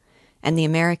reports, and the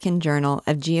American Journal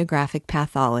of Geographic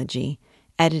Pathology,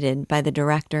 edited by the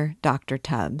director, Dr.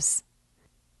 Tubbs.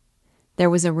 There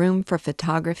was a room for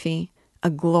photography, a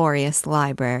glorious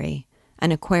library,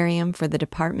 an aquarium for the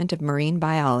Department of Marine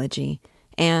Biology,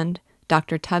 and,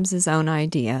 Dr. Tubbs's own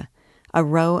idea, a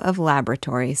row of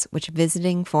laboratories which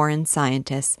visiting foreign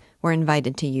scientists were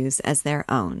invited to use as their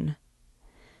own.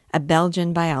 A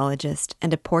Belgian biologist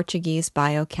and a Portuguese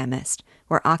biochemist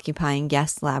were occupying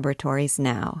guest laboratories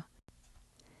now.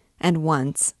 And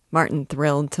once, Martin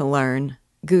thrilled to learn,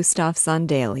 Gustav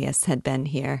Sandelius had been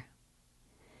here.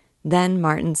 Then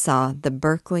Martin saw the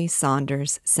Berkeley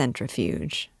Saunders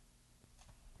centrifuge.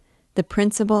 The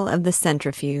principle of the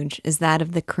centrifuge is that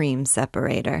of the cream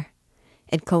separator.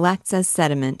 It collects as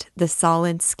sediment the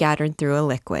solids scattered through a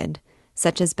liquid,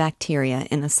 such as bacteria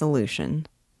in a solution.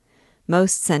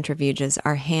 Most centrifuges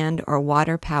are hand or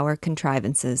water power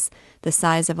contrivances the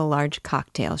size of a large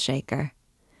cocktail shaker.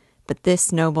 But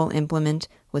this noble implement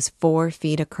was 4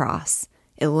 feet across,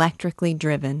 electrically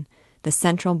driven, the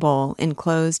central bowl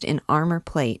enclosed in armor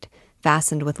plate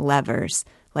fastened with levers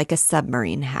like a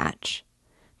submarine hatch,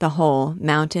 the whole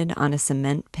mounted on a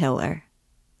cement pillar.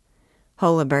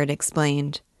 Holabird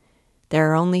explained,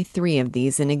 "There are only 3 of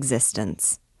these in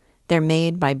existence. They're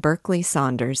made by Berkeley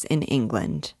Saunders in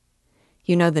England.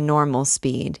 You know the normal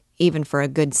speed, even for a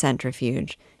good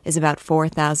centrifuge, is about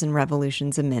 4,000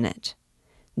 revolutions a minute.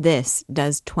 This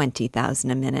does 20,000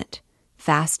 a minute.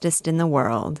 Fastest in the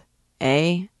world.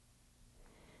 Eh?"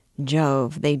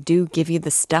 "Jove, they do give you the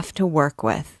stuff to work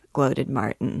with," gloated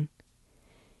Martin.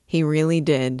 He really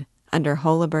did, under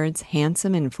Holabird's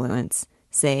handsome influence,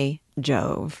 say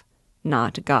Jove,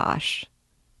 not gosh.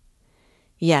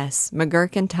 "Yes,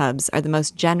 McGurk and Tubbs are the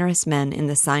most generous men in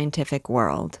the scientific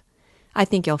world. I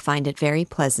think you'll find it very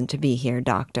pleasant to be here,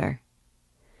 Doctor."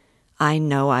 "I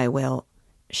know I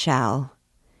shall.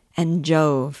 And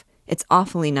Jove, it's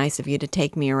awfully nice of you to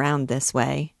take me around this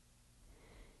way.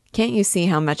 Can't you see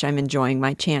how much I'm enjoying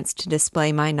my chance to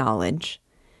display my knowledge?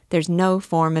 There's no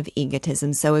form of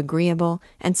egotism so agreeable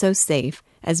and so safe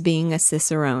as being a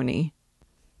cicerone.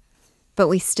 But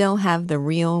we still have the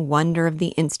real wonder of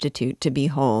the Institute to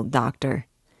behold, Doctor.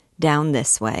 Down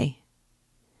this way."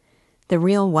 The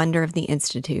real wonder of the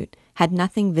Institute had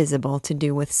nothing visible to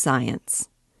do with science.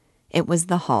 It was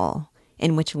the hall,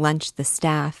 in which lunched the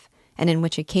staff, and in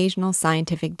which occasional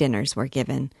scientific dinners were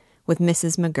given, with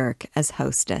Mrs. McGurk as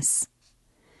hostess.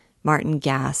 Martin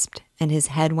gasped, and his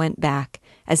head went back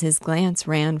as his glance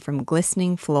ran from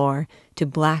glistening floor to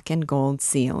black and gold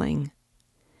ceiling.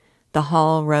 The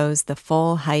hall rose the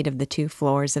full height of the 2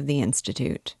 floors of the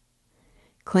Institute.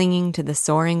 Clinging to the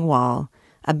soaring wall,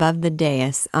 above the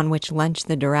dais on which lunched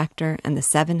the director and the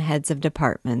 7 heads of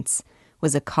departments,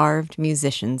 was a carved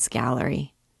musicians'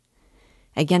 gallery.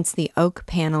 Against the oak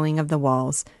paneling of the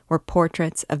walls were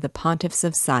portraits of the pontiffs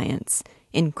of science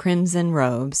in crimson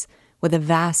robes, with a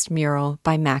vast mural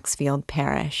by Maxfield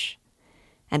Parrish.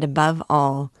 And above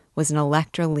all was an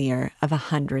electrolier of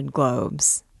 100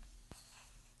 globes.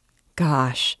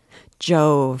 "Gosh,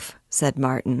 Jove," said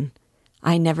Martin.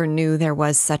 "I never knew there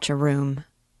was such a room."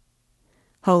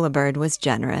 Holabird was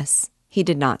generous. He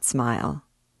did not smile.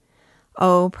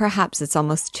 "Oh, perhaps it's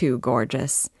almost too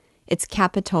gorgeous. It's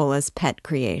Capitola's pet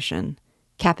creation.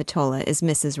 Capitola is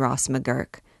Mrs. Ross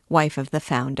McGurk, wife of the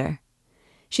founder.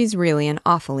 She's really an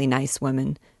awfully nice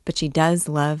woman, but she does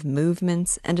love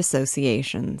movements and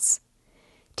associations.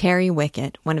 Terry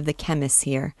Wickett, one of the chemists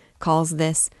here, calls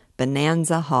this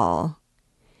Bonanza Hall.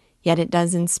 Yet it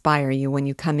does inspire you when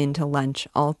you come in to lunch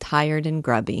all tired and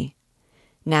grubby.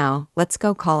 Now, let's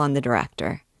go call on the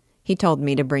director. He told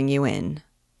me to bring you in."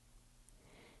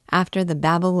 After the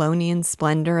Babylonian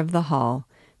splendor of the hall,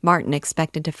 Martin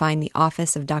expected to find the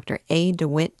office of Dr. A.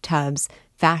 DeWitt Tubbs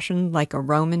fashioned like a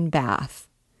Roman bath.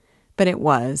 But it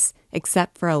was,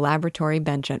 except for a laboratory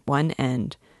bench at one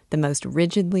end, the most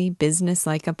rigidly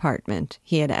businesslike apartment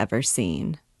he had ever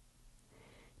seen.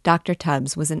 Dr.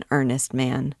 Tubbs was an earnest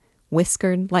man,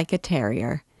 whiskered like a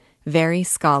terrier, very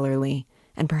scholarly,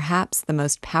 and perhaps the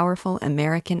most powerful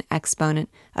American exponent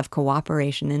of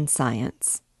cooperation in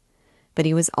science. But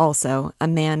he was also a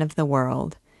man of the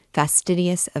world,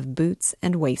 fastidious of boots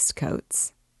and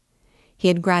waistcoats. He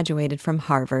had graduated from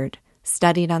Harvard,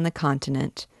 studied on the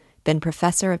continent, been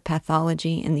professor of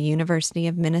pathology in the University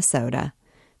of Minnesota,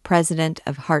 president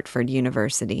of Hartford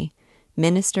University,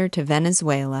 minister to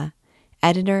Venezuela,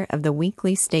 editor of the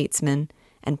Weekly Statesman,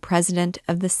 and president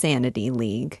of the Sanity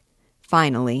League,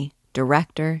 finally,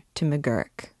 director to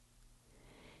McGurk.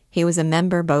 He was a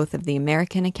member both of the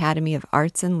American Academy of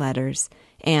Arts and Letters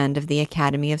and of the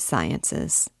Academy of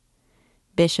Sciences.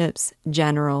 Bishops,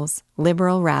 generals,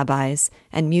 liberal rabbis,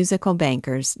 and musical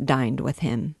bankers dined with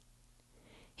him.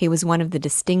 He was one of the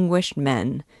distinguished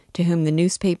men to whom the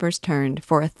newspapers turned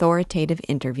for authoritative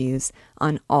interviews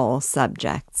on all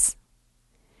subjects.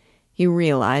 You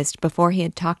realized before he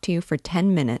had talked to you for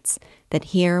 10 minutes that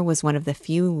here was one of the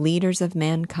few leaders of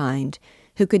mankind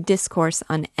who could discourse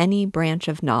on any branch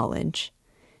of knowledge,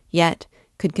 yet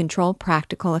could control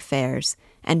practical affairs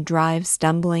and drive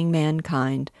stumbling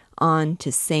mankind on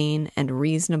to sane and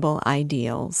reasonable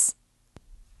ideals.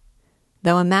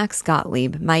 Though a Max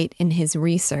Gottlieb might in his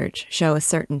research show a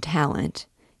certain talent,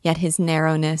 yet his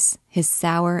narrowness, his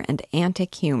sour and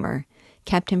antic humor,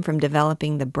 kept him from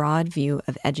developing the broad view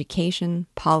of education,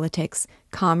 politics,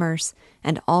 commerce,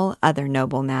 and all other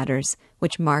noble matters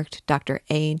which marked Dr.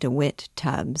 A. DeWitt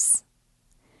Tubbs.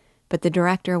 But the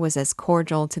director was as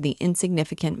cordial to the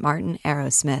insignificant Martin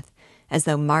Arrowsmith as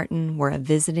though Martin were a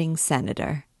visiting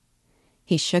senator.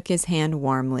 He shook his hand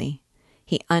warmly.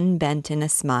 He unbent in a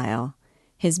smile.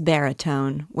 His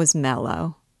baritone was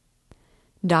mellow.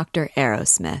 "Dr.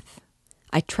 Arrowsmith,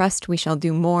 I trust we shall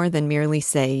do more than merely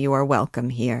say you are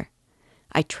welcome here.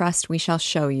 I trust we shall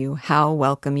show you how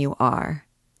welcome you are.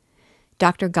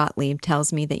 Dr. Gottlieb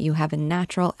tells me that you have a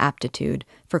natural aptitude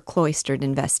for cloistered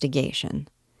investigation,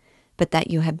 but that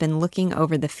you have been looking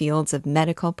over the fields of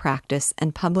medical practice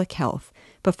and public health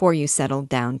before you settled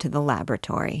down to the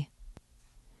laboratory.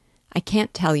 I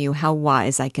can't tell you how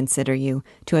wise I consider you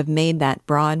to have made that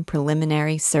broad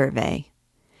preliminary survey.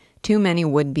 Too many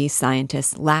would-be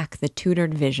scientists lack the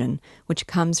tutored vision which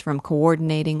comes from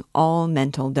coordinating all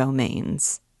mental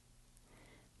domains.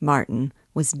 Martin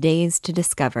was dazed to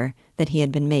discover that he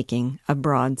had been making a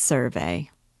broad survey.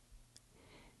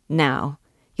 Now,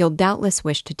 you'll doubtless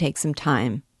wish to take some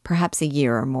time, perhaps a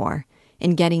year or more,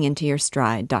 in getting into your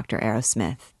stride, Dr.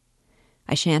 Arrowsmith.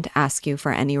 I shan't ask you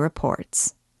for any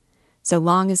reports. So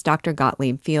long as Dr.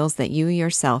 Gottlieb feels that you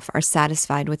yourself are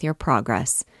satisfied with your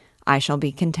progress, I shall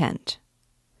be content.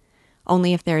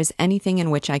 Only if there is anything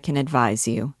in which I can advise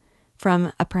you,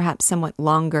 from a perhaps somewhat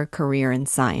longer career in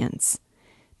science,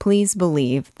 please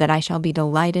believe that I shall be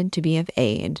delighted to be of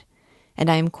aid, and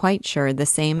I am quite sure the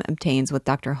same obtains with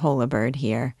Dr. Holabird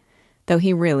here, though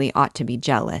he really ought to be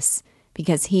jealous,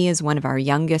 because he is one of our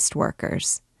youngest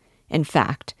workers. In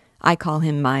fact, I call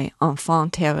him my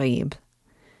enfant terrible.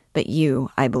 But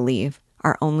you, I believe,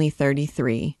 are only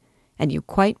 33, and you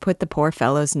quite put the poor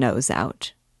fellow's nose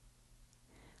out.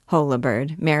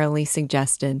 Holabird merrily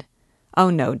suggested, "Oh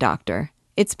no, Doctor,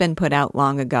 it's been put out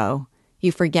long ago.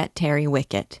 You forget Terry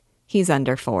Wickett. He's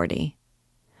under 40.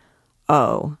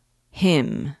 "Oh,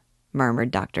 him," murmured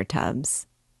Dr. Tubbs.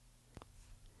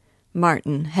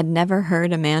 Martin had never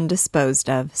heard a man disposed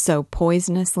of so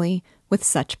poisonously with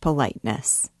such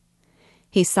politeness.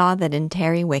 He saw that in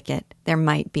Terry Wickett there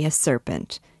might be a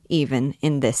serpent, even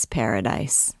in this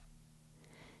paradise.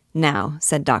 "Now,"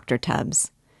 said Dr.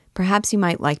 Tubbs, "perhaps you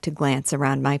might like to glance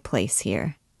around my place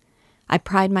here. I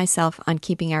pride myself on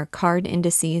keeping our card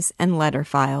indices and letter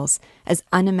files as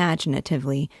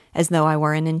unimaginatively as though I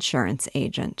were an insurance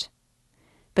agent.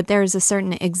 But there is a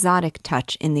certain exotic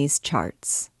touch in these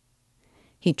charts."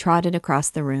 He trotted across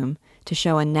the room to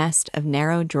show a nest of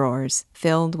narrow drawers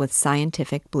filled with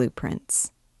scientific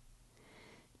blueprints.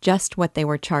 Just what they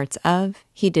were charts of,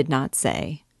 he did not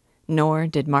say, nor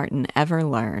did Martin ever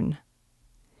learn.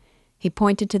 He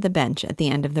pointed to the bench at the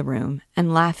end of the room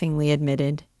and laughingly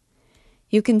admitted,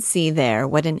 "You can see there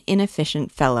what an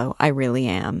inefficient fellow I really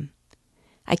am.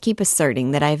 I keep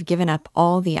asserting that I have given up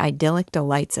all the idyllic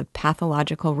delights of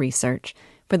pathological research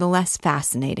for the less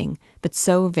fascinating but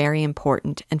so very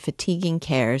important and fatiguing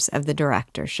cares of the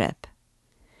directorship.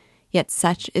 Yet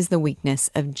such is the weakness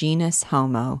of genus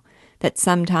homo that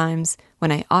sometimes,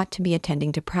 when I ought to be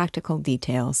attending to practical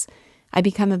details, I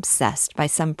become obsessed by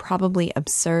some probably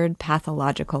absurd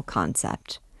pathological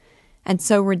concept. And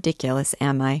so ridiculous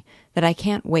am I that I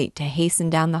can't wait to hasten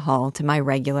down the hall to my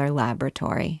regular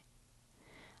laboratory.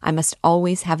 I must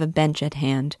always have a bench at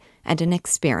hand and an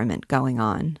experiment going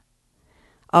on.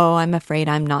 Oh, I'm afraid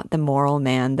I'm not the moral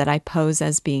man that I pose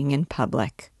as being in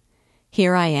public.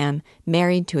 Here I am,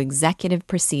 married to executive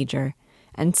procedure,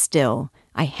 and still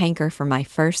I hanker for my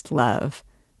first love,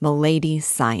 Milady's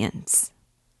science."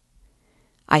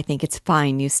 "I think it's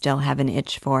fine you still have an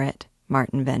itch for it,"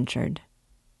 Martin ventured.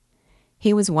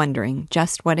 He was wondering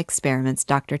just what experiments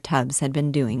Dr. Tubbs had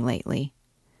been doing lately.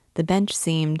 The bench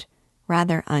seemed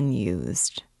rather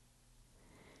unused.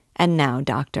 "And now,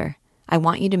 Doctor, I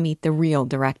want you to meet the real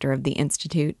director of the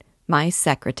Institute, my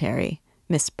secretary,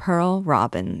 Miss Pearl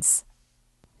Robbins."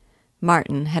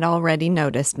 Martin had already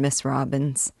noticed Miss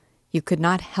Robbins. You could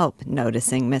not help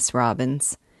noticing Miss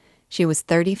Robbins. She was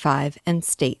 35 and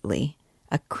stately,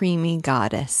 a creamy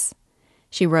goddess.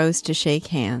 She rose to shake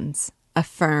hands, a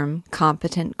firm,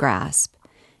 competent grasp,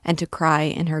 and to cry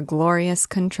in her glorious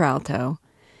contralto,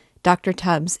 "Dr.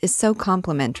 Tubbs is so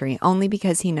complimentary only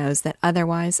because he knows that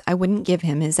otherwise I wouldn't give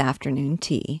him his afternoon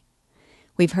tea.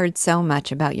 We've heard so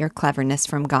much about your cleverness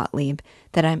from Gottlieb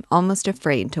that I'm almost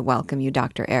afraid to welcome you,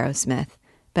 Dr. Arrowsmith,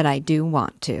 but I do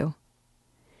want to."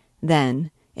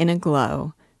 Then, in a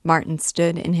glow, Martin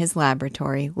stood in his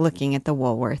laboratory looking at the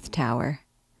Woolworth Tower.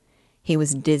 He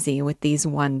was dizzy with these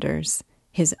wonders,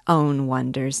 his own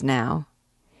wonders now.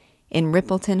 In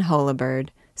Rippleton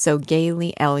Holabird, so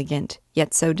gaily elegant,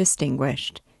 yet so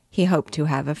distinguished, he hoped to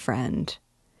have a friend.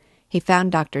 He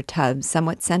found Dr. Tubbs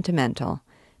somewhat sentimental,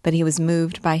 but he was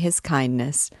moved by his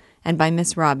kindness and by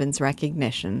Miss Robbins'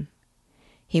 recognition.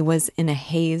 He was in a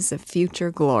haze of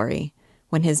future glory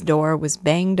when his door was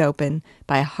banged open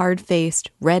by a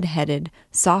hard-faced, red-headed,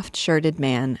 soft-shirted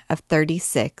man of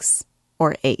 36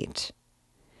 or 8.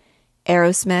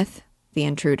 "Arrowsmith," the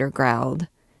intruder growled,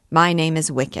 "my name is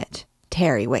Wickett,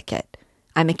 Terry Wickett.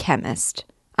 I'm a chemist.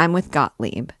 I'm with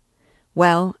Gottlieb.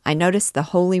 Well, I noticed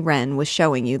the Holy Wren was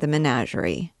showing you the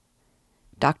menagerie."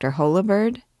 Dr.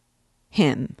 Holabird?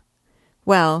 Him.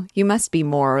 Well, you must be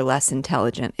more or less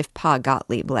intelligent if Pa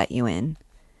Gottlieb let you in.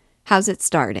 How's it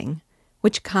starting?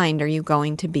 Which kind are you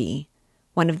going to be?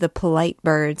 One of the polite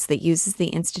birds that uses the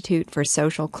Institute for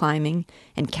Social Climbing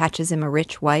and catches him a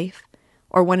rich wife?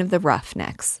 Or one of the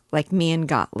roughnecks, like me and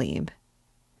Gottlieb?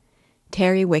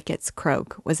 Terry Wicket's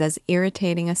croak was as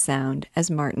irritating a sound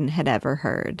as Martin had ever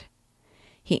heard.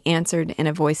 He answered in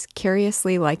a voice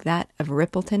curiously like that of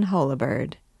Rippleton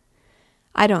Holabird.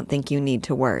 I don't think you need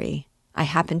to worry. I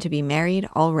happen to be married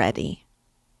already.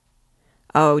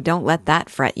 Oh, don't let that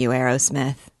fret you,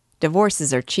 Arrowsmith.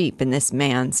 Divorces are cheap in this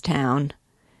man's town.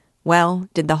 Well,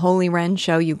 did the Holy Wren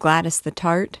show you Gladys the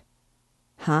Tart?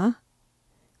 Huh?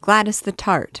 Gladys the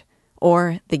Tart,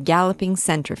 or the Galloping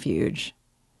Centrifuge.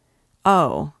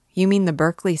 Oh, you mean the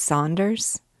Berkeley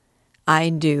Saunders? I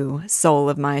do, soul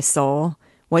of my soul.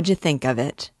 What'd you think of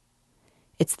it?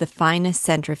 It's the finest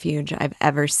centrifuge I've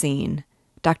ever seen.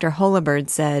 Dr. Holabird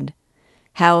said,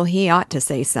 hell, he ought to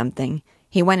say something.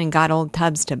 He went and got old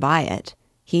Tubbs to buy it.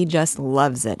 He just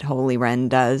loves it, Holy Wren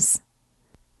does.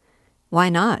 Why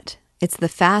not? It's the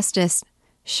fastest,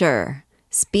 sure,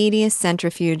 speediest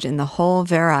centrifuge in the whole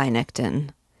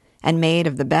Vereinigten, and made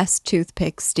of the best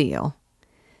toothpick steel.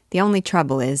 The only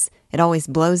trouble is, it always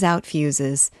blows out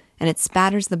fuses, and it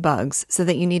spatters the bugs so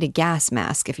that you need a gas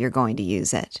mask if you're going to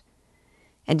use it.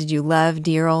 And did you love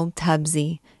dear old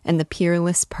Tubbsy and the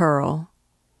peerless Pearl?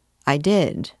 I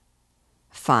did.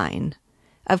 Fine.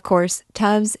 Of course,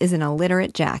 Tubbs is an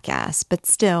illiterate jackass, but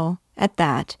still, at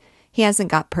that, he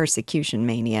hasn't got persecution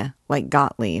mania like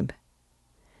Gottlieb.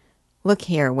 Look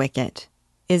here, Wicket.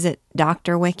 Is it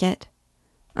Dr. Wicket?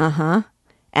 Uh-huh.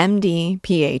 M.D.,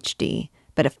 Ph.D.,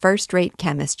 but a first-rate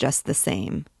chemist just the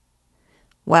same.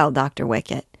 Well, Dr.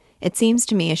 Wicket, it seems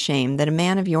to me a shame that a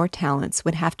man of your talents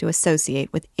would have to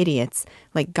associate with idiots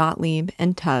like Gottlieb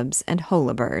and Tubbs and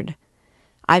Holabird.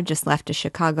 I've just left a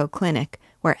Chicago clinic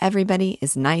where everybody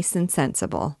is nice and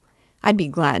sensible. I'd be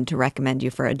glad to recommend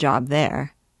you for a job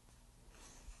there.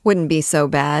 Wouldn't be so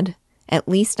bad. At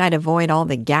least I'd avoid all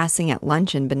the gassing at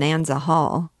lunch in Bonanza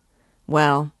Hall.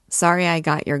 Well, sorry I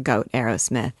got your goat,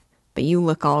 Arrowsmith, but you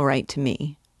look all right to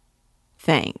me.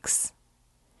 Thanks.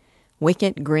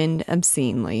 Wicket grinned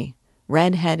obscenely,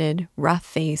 red-headed,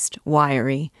 rough-faced,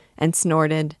 wiry, and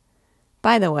snorted,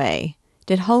 By the way,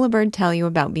 did Holabird tell you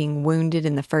about being wounded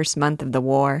in the first month of the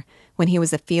war, when he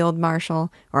was a field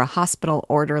marshal or a hospital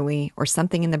orderly or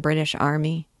something in the British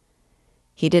Army?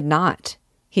 He did not.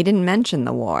 He didn't mention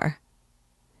the war.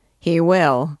 He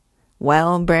will.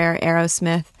 Well, Brer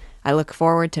Arrowsmith, I look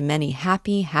forward to many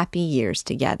happy, happy years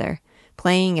together,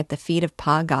 playing at the feet of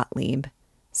Pa Gottlieb.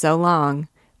 So long.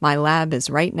 My lab is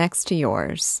right next to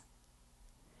yours.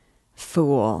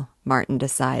 Fool, Martin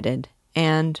decided,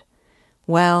 and,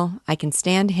 well, I can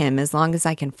stand him as long as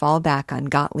I can fall back on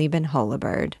Gottlieb and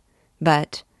Holabird.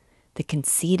 But the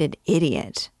conceited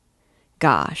idiot.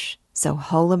 Gosh, so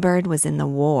Holabird was in the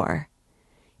war.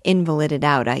 Invalided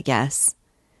out, I guess.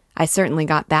 I certainly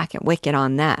got back at Wicket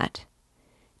on that.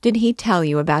 Did he tell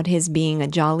you about his being a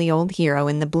jolly old hero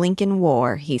in the blinkin'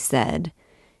 war, he said.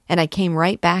 And I came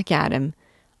right back at him.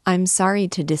 I'm sorry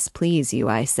to displease you,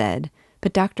 I said,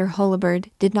 but Dr. Holabird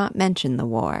did not mention the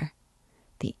war.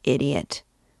 The idiot.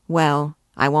 Well,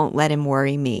 I won't let him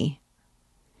worry me.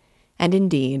 And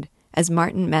indeed, as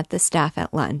Martin met the staff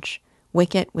at lunch,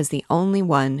 Wicket was the only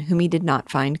one whom he did not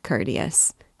find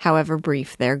courteous, however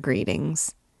brief their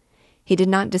greetings. He did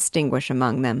not distinguish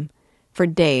among them. For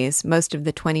days, most of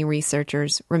the 20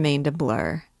 researchers remained a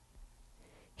blur.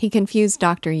 He confused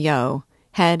Dr. Yo,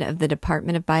 head of the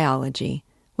Department of Biology,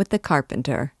 with the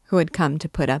carpenter who had come to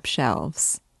put up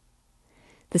shelves.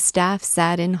 The staff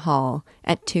sat in hall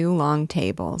at 2 long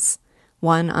tables,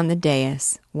 one on the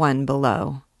dais, one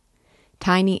below.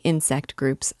 Tiny insect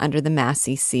groups under the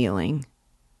massy ceiling.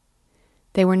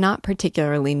 They were not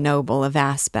particularly noble of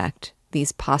aspect,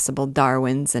 these possible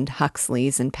Darwins and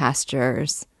Huxleys and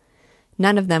Pasteurs.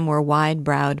 None of them were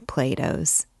wide-browed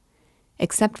Platos.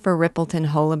 Except for Rippleton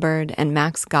Holabird and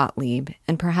Max Gottlieb,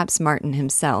 and perhaps Martin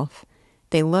himself,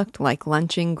 they looked like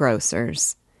lunching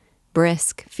grocers.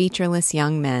 Brisk, featureless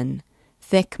young men,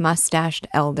 thick, mustached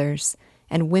elders,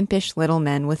 and wimpish little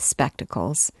men with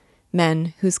spectacles,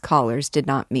 men whose collars did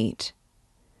not meet.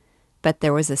 But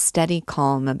there was a steady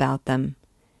calm about them.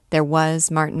 There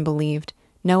was, Martin believed,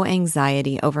 no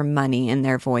anxiety over money in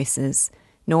their voices,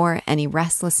 nor any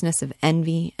restlessness of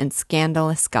envy and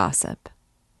scandalous gossip.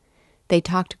 They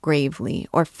talked gravely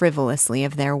or frivolously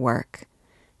of their work,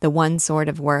 the one sort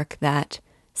of work that,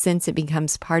 since it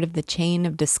becomes part of the chain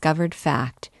of discovered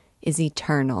fact, is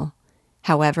eternal,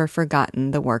 however forgotten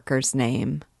the worker's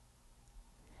name.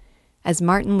 As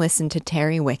Martin listened to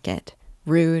Terry Wickett,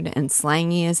 rude and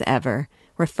slangy as ever,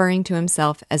 referring to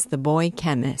himself as the boy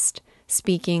chemist,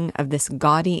 speaking of this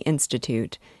gaudy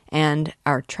institute and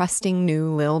our trusting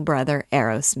new lil brother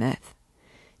Aerosmith,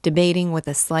 debating with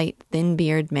a slight,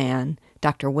 thin-bearded man,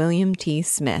 Dr. William T.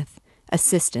 Smith,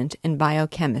 assistant in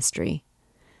biochemistry,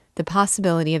 the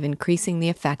possibility of increasing the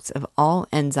effects of all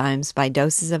enzymes by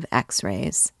doses of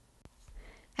X-rays.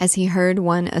 As he heard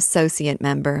one associate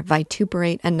member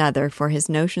vituperate another for his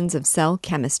notions of cell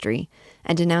chemistry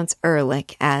and denounce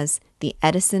Ehrlich as the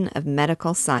Edison of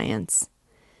medical science,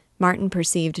 Martin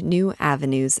perceived new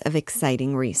avenues of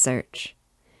exciting research.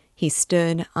 He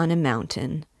stood on a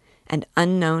mountain, and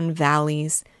unknown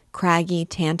valleys, craggy,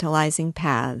 tantalizing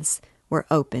paths were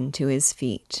open to his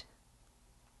feet.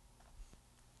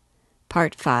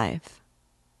 Part 5.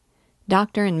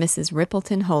 Dr. and Mrs.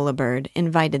 Rippleton Holabird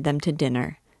invited them to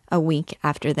dinner, a week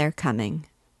after their coming.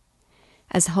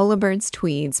 As Holabird's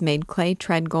tweeds made Clay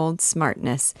Treadgold's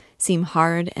smartness seem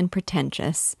hard and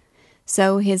pretentious,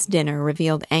 so his dinner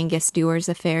revealed Angus Dewar's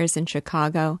affairs in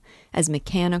Chicago as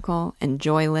mechanical and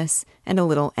joyless and a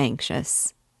little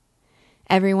anxious.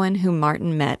 Everyone whom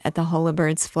Martin met at the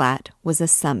Holabirds' flat was a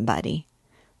somebody,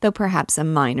 though perhaps a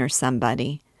minor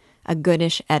somebody, a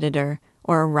goodish editor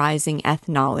or a rising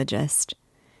ethnologist,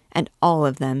 and all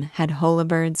of them had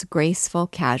Holabird's graceful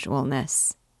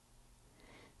casualness.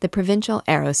 The provincial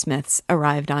Aerosmiths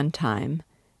arrived on time,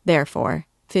 therefore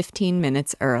 15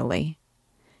 minutes early.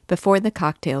 Before the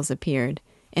cocktails appeared,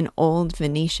 in old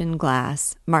Venetian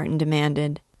glass, Martin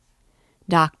demanded,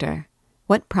 "Doctor,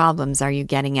 what problems are you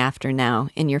getting after now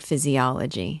in your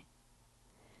physiology?"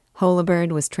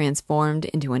 Holabird was transformed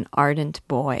into an ardent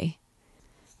boy.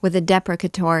 With a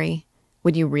deprecatory,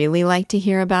 "Would you really like to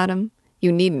hear about 'em?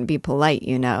 You needn't be polite,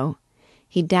 you know,"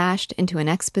 he dashed into an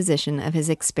exposition of his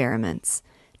experiments,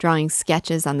 drawing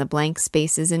sketches on the blank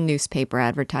spaces in newspaper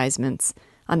advertisements,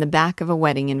 on the back of a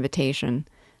wedding invitation,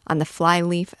 on the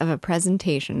flyleaf of a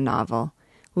presentation novel,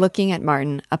 looking at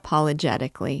Martin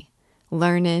apologetically,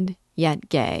 learned yet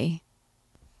gay.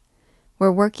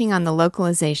 "We're working on the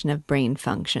localization of brain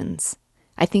functions.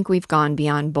 I think we've gone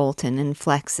beyond Bolton and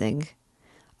Flechsig.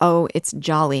 Oh, it's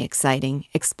jolly exciting,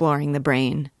 exploring the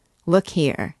brain. Look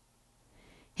here."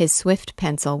 His swift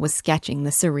pencil was sketching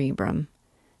the cerebrum.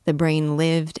 The brain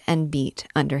lived and beat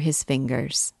under his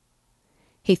fingers.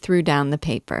 He threw down the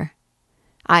paper.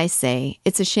 "I say,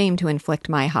 it's a shame to inflict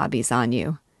my hobbies on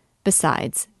you.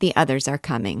 Besides, the others are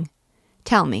coming.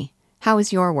 Tell me, how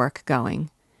is your work going?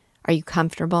 Are you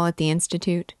comfortable at the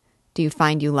Institute? Do you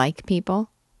find you like people?"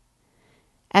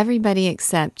 "Everybody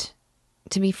except,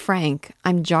 to be frank,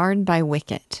 I'm jarred by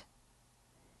Wickett."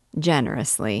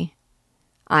 Generously.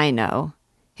 "I know.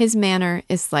 His manner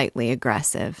is slightly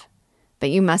aggressive. But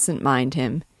you mustn't mind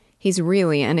him. He's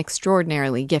really an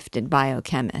extraordinarily gifted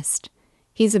biochemist.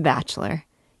 He's a bachelor,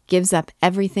 gives up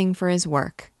everything for his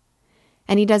work.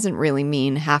 And he doesn't really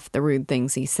mean half the rude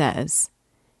things he says.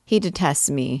 He detests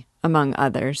me, among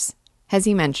others. Has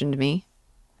he mentioned me?"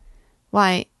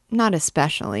 "Why, not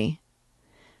especially.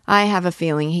 I have a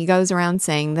feeling he goes around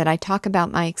saying that I talk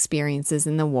about my experiences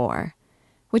in the war,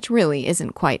 which really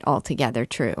isn't quite altogether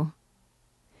true."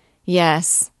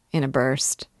 "Yes," in a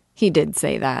burst, "he did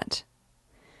say that."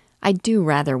 "I do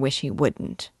rather wish he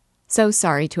wouldn't. So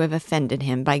sorry to have offended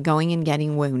him by going and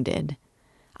getting wounded.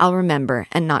 I'll remember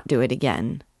and not do it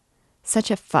again. Such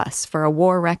a fuss for a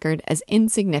war record as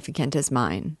insignificant as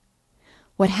mine.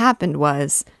 What happened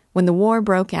was, when the war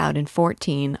broke out in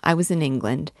 14, I was in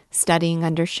England, studying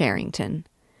under Sherrington.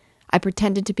 I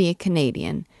pretended to be a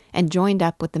Canadian and joined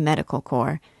up with the medical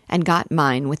corps and got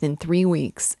mine within 3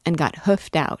 weeks and got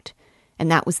hoofed out,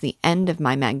 and that was the end of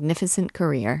my magnificent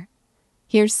career.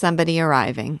 Here's somebody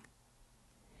arriving."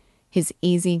 His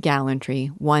easy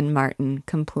gallantry won Martin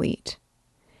complete.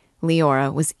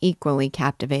 Leora was equally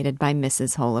captivated by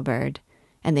Mrs. Holabird,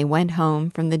 and they went home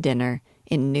from the dinner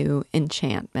in new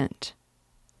enchantment.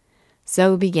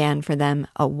 So began for them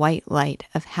a white light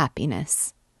of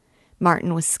happiness.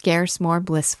 Martin was scarce more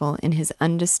blissful in his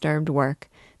undisturbed work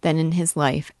than in his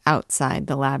life outside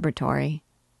the laboratory.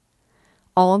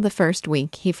 All the first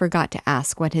week he forgot to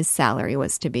ask what his salary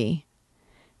was to be.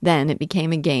 Then it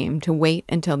became a game to wait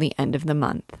until the end of the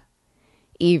month.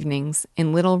 Evenings,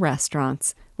 in little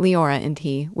restaurants, Leora and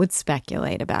he would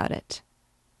speculate about it.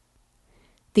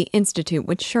 The Institute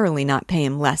would surely not pay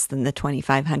him less than the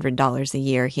 $2,500 a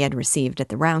year he had received at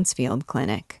the Rounsfield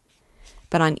Clinic.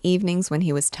 But on evenings when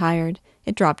he was tired,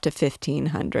 it dropped to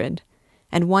 $1,500,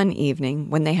 and one evening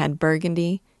when they had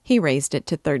Burgundy, he raised it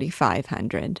to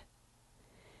 $3,500.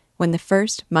 When the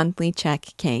first monthly check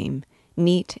came,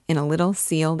 neat in a little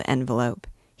sealed envelope,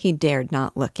 He dared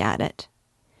not look at it.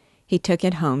 He took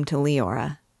it home to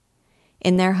Leora.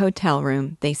 In their hotel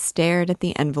room, they stared at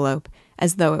the envelope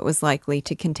as though it was likely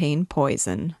to contain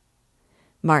poison.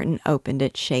 Martin opened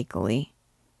it shakily.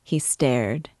 He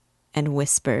stared and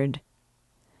whispered,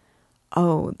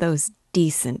 "Oh, those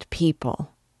decent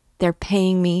people. They're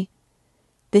paying me.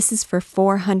 This is for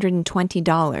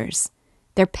 $420.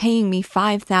 They're paying me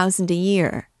 $5,000 a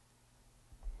year."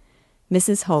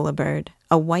 Mrs. Holabird,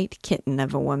 a white kitten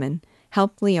of a woman,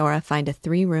 helped Leora find a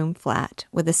 3-room flat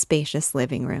with a spacious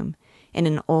living room in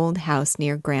an old house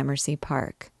near Gramercy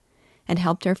Park, and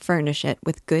helped her furnish it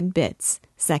with good bits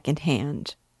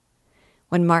second-hand.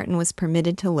 When Martin was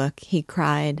permitted to look, he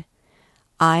cried,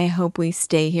 "I hope we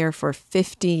stay here for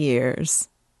 50 years.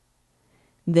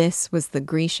 This was the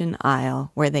Grecian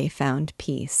Isle where they found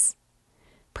peace.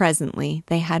 Presently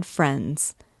they had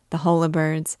friends, the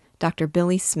Holabirds, Dr.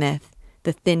 Billy Smith,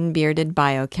 the thin-bearded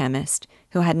biochemist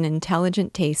who had an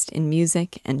intelligent taste in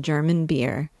music and German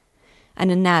beer, an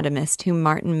anatomist whom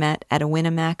Martin met at a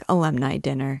Winnemac alumni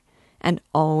dinner, and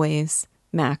always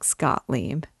Max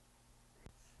Gottlieb.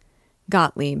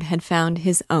 Gottlieb had found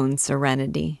his own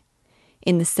serenity.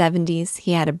 In the 70s,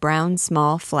 he had a brown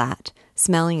small flat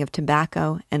smelling of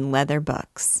tobacco and leather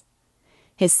books.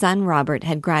 His son Robert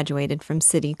had graduated from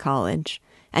City College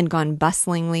and gone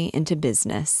bustlingly into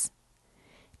business.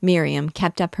 Miriam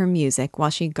kept up her music while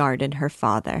she guarded her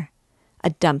father, a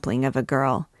dumpling of a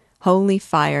girl, holy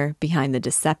fire behind the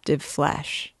deceptive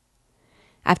flesh.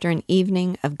 After an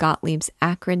evening of Gottlieb's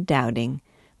acrid doubting,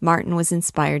 Martin was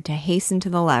inspired to hasten to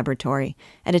the laboratory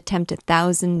and attempt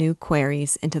 1,000 new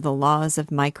queries into the laws of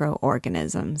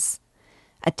microorganisms,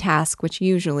 a task which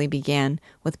usually began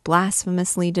with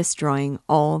blasphemously destroying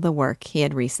all the work he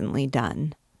had recently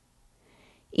done.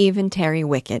 Even Terry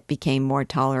Wickett became more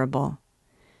tolerable.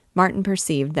 Martin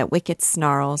perceived that Wickett's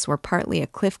snarls were partly a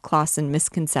Cliff Clawson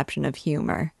misconception of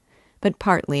humor, but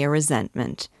partly a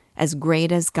resentment, as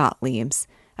great as Gottlieb's,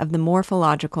 of the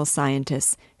morphological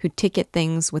scientists who ticket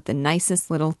things with the nicest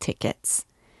little tickets,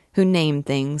 who name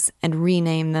things and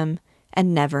rename them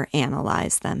and never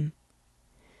analyze them.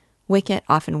 Wickett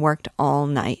often worked all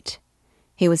night.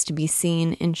 He was to be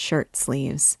seen in shirt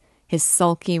sleeves, his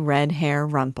sulky red hair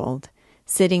rumpled,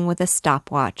 sitting with a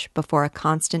stopwatch before a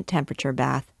constant temperature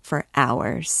bath for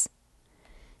hours.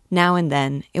 Now and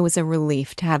then it was a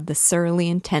relief to have the surly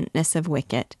intentness of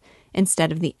Wickett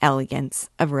instead of the elegance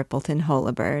of Rippleton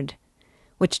Holabird,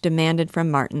 which demanded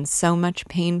from Martin so much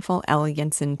painful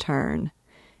elegance in turn,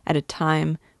 at a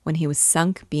time when he was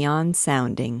sunk beyond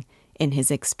sounding in his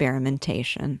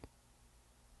experimentation.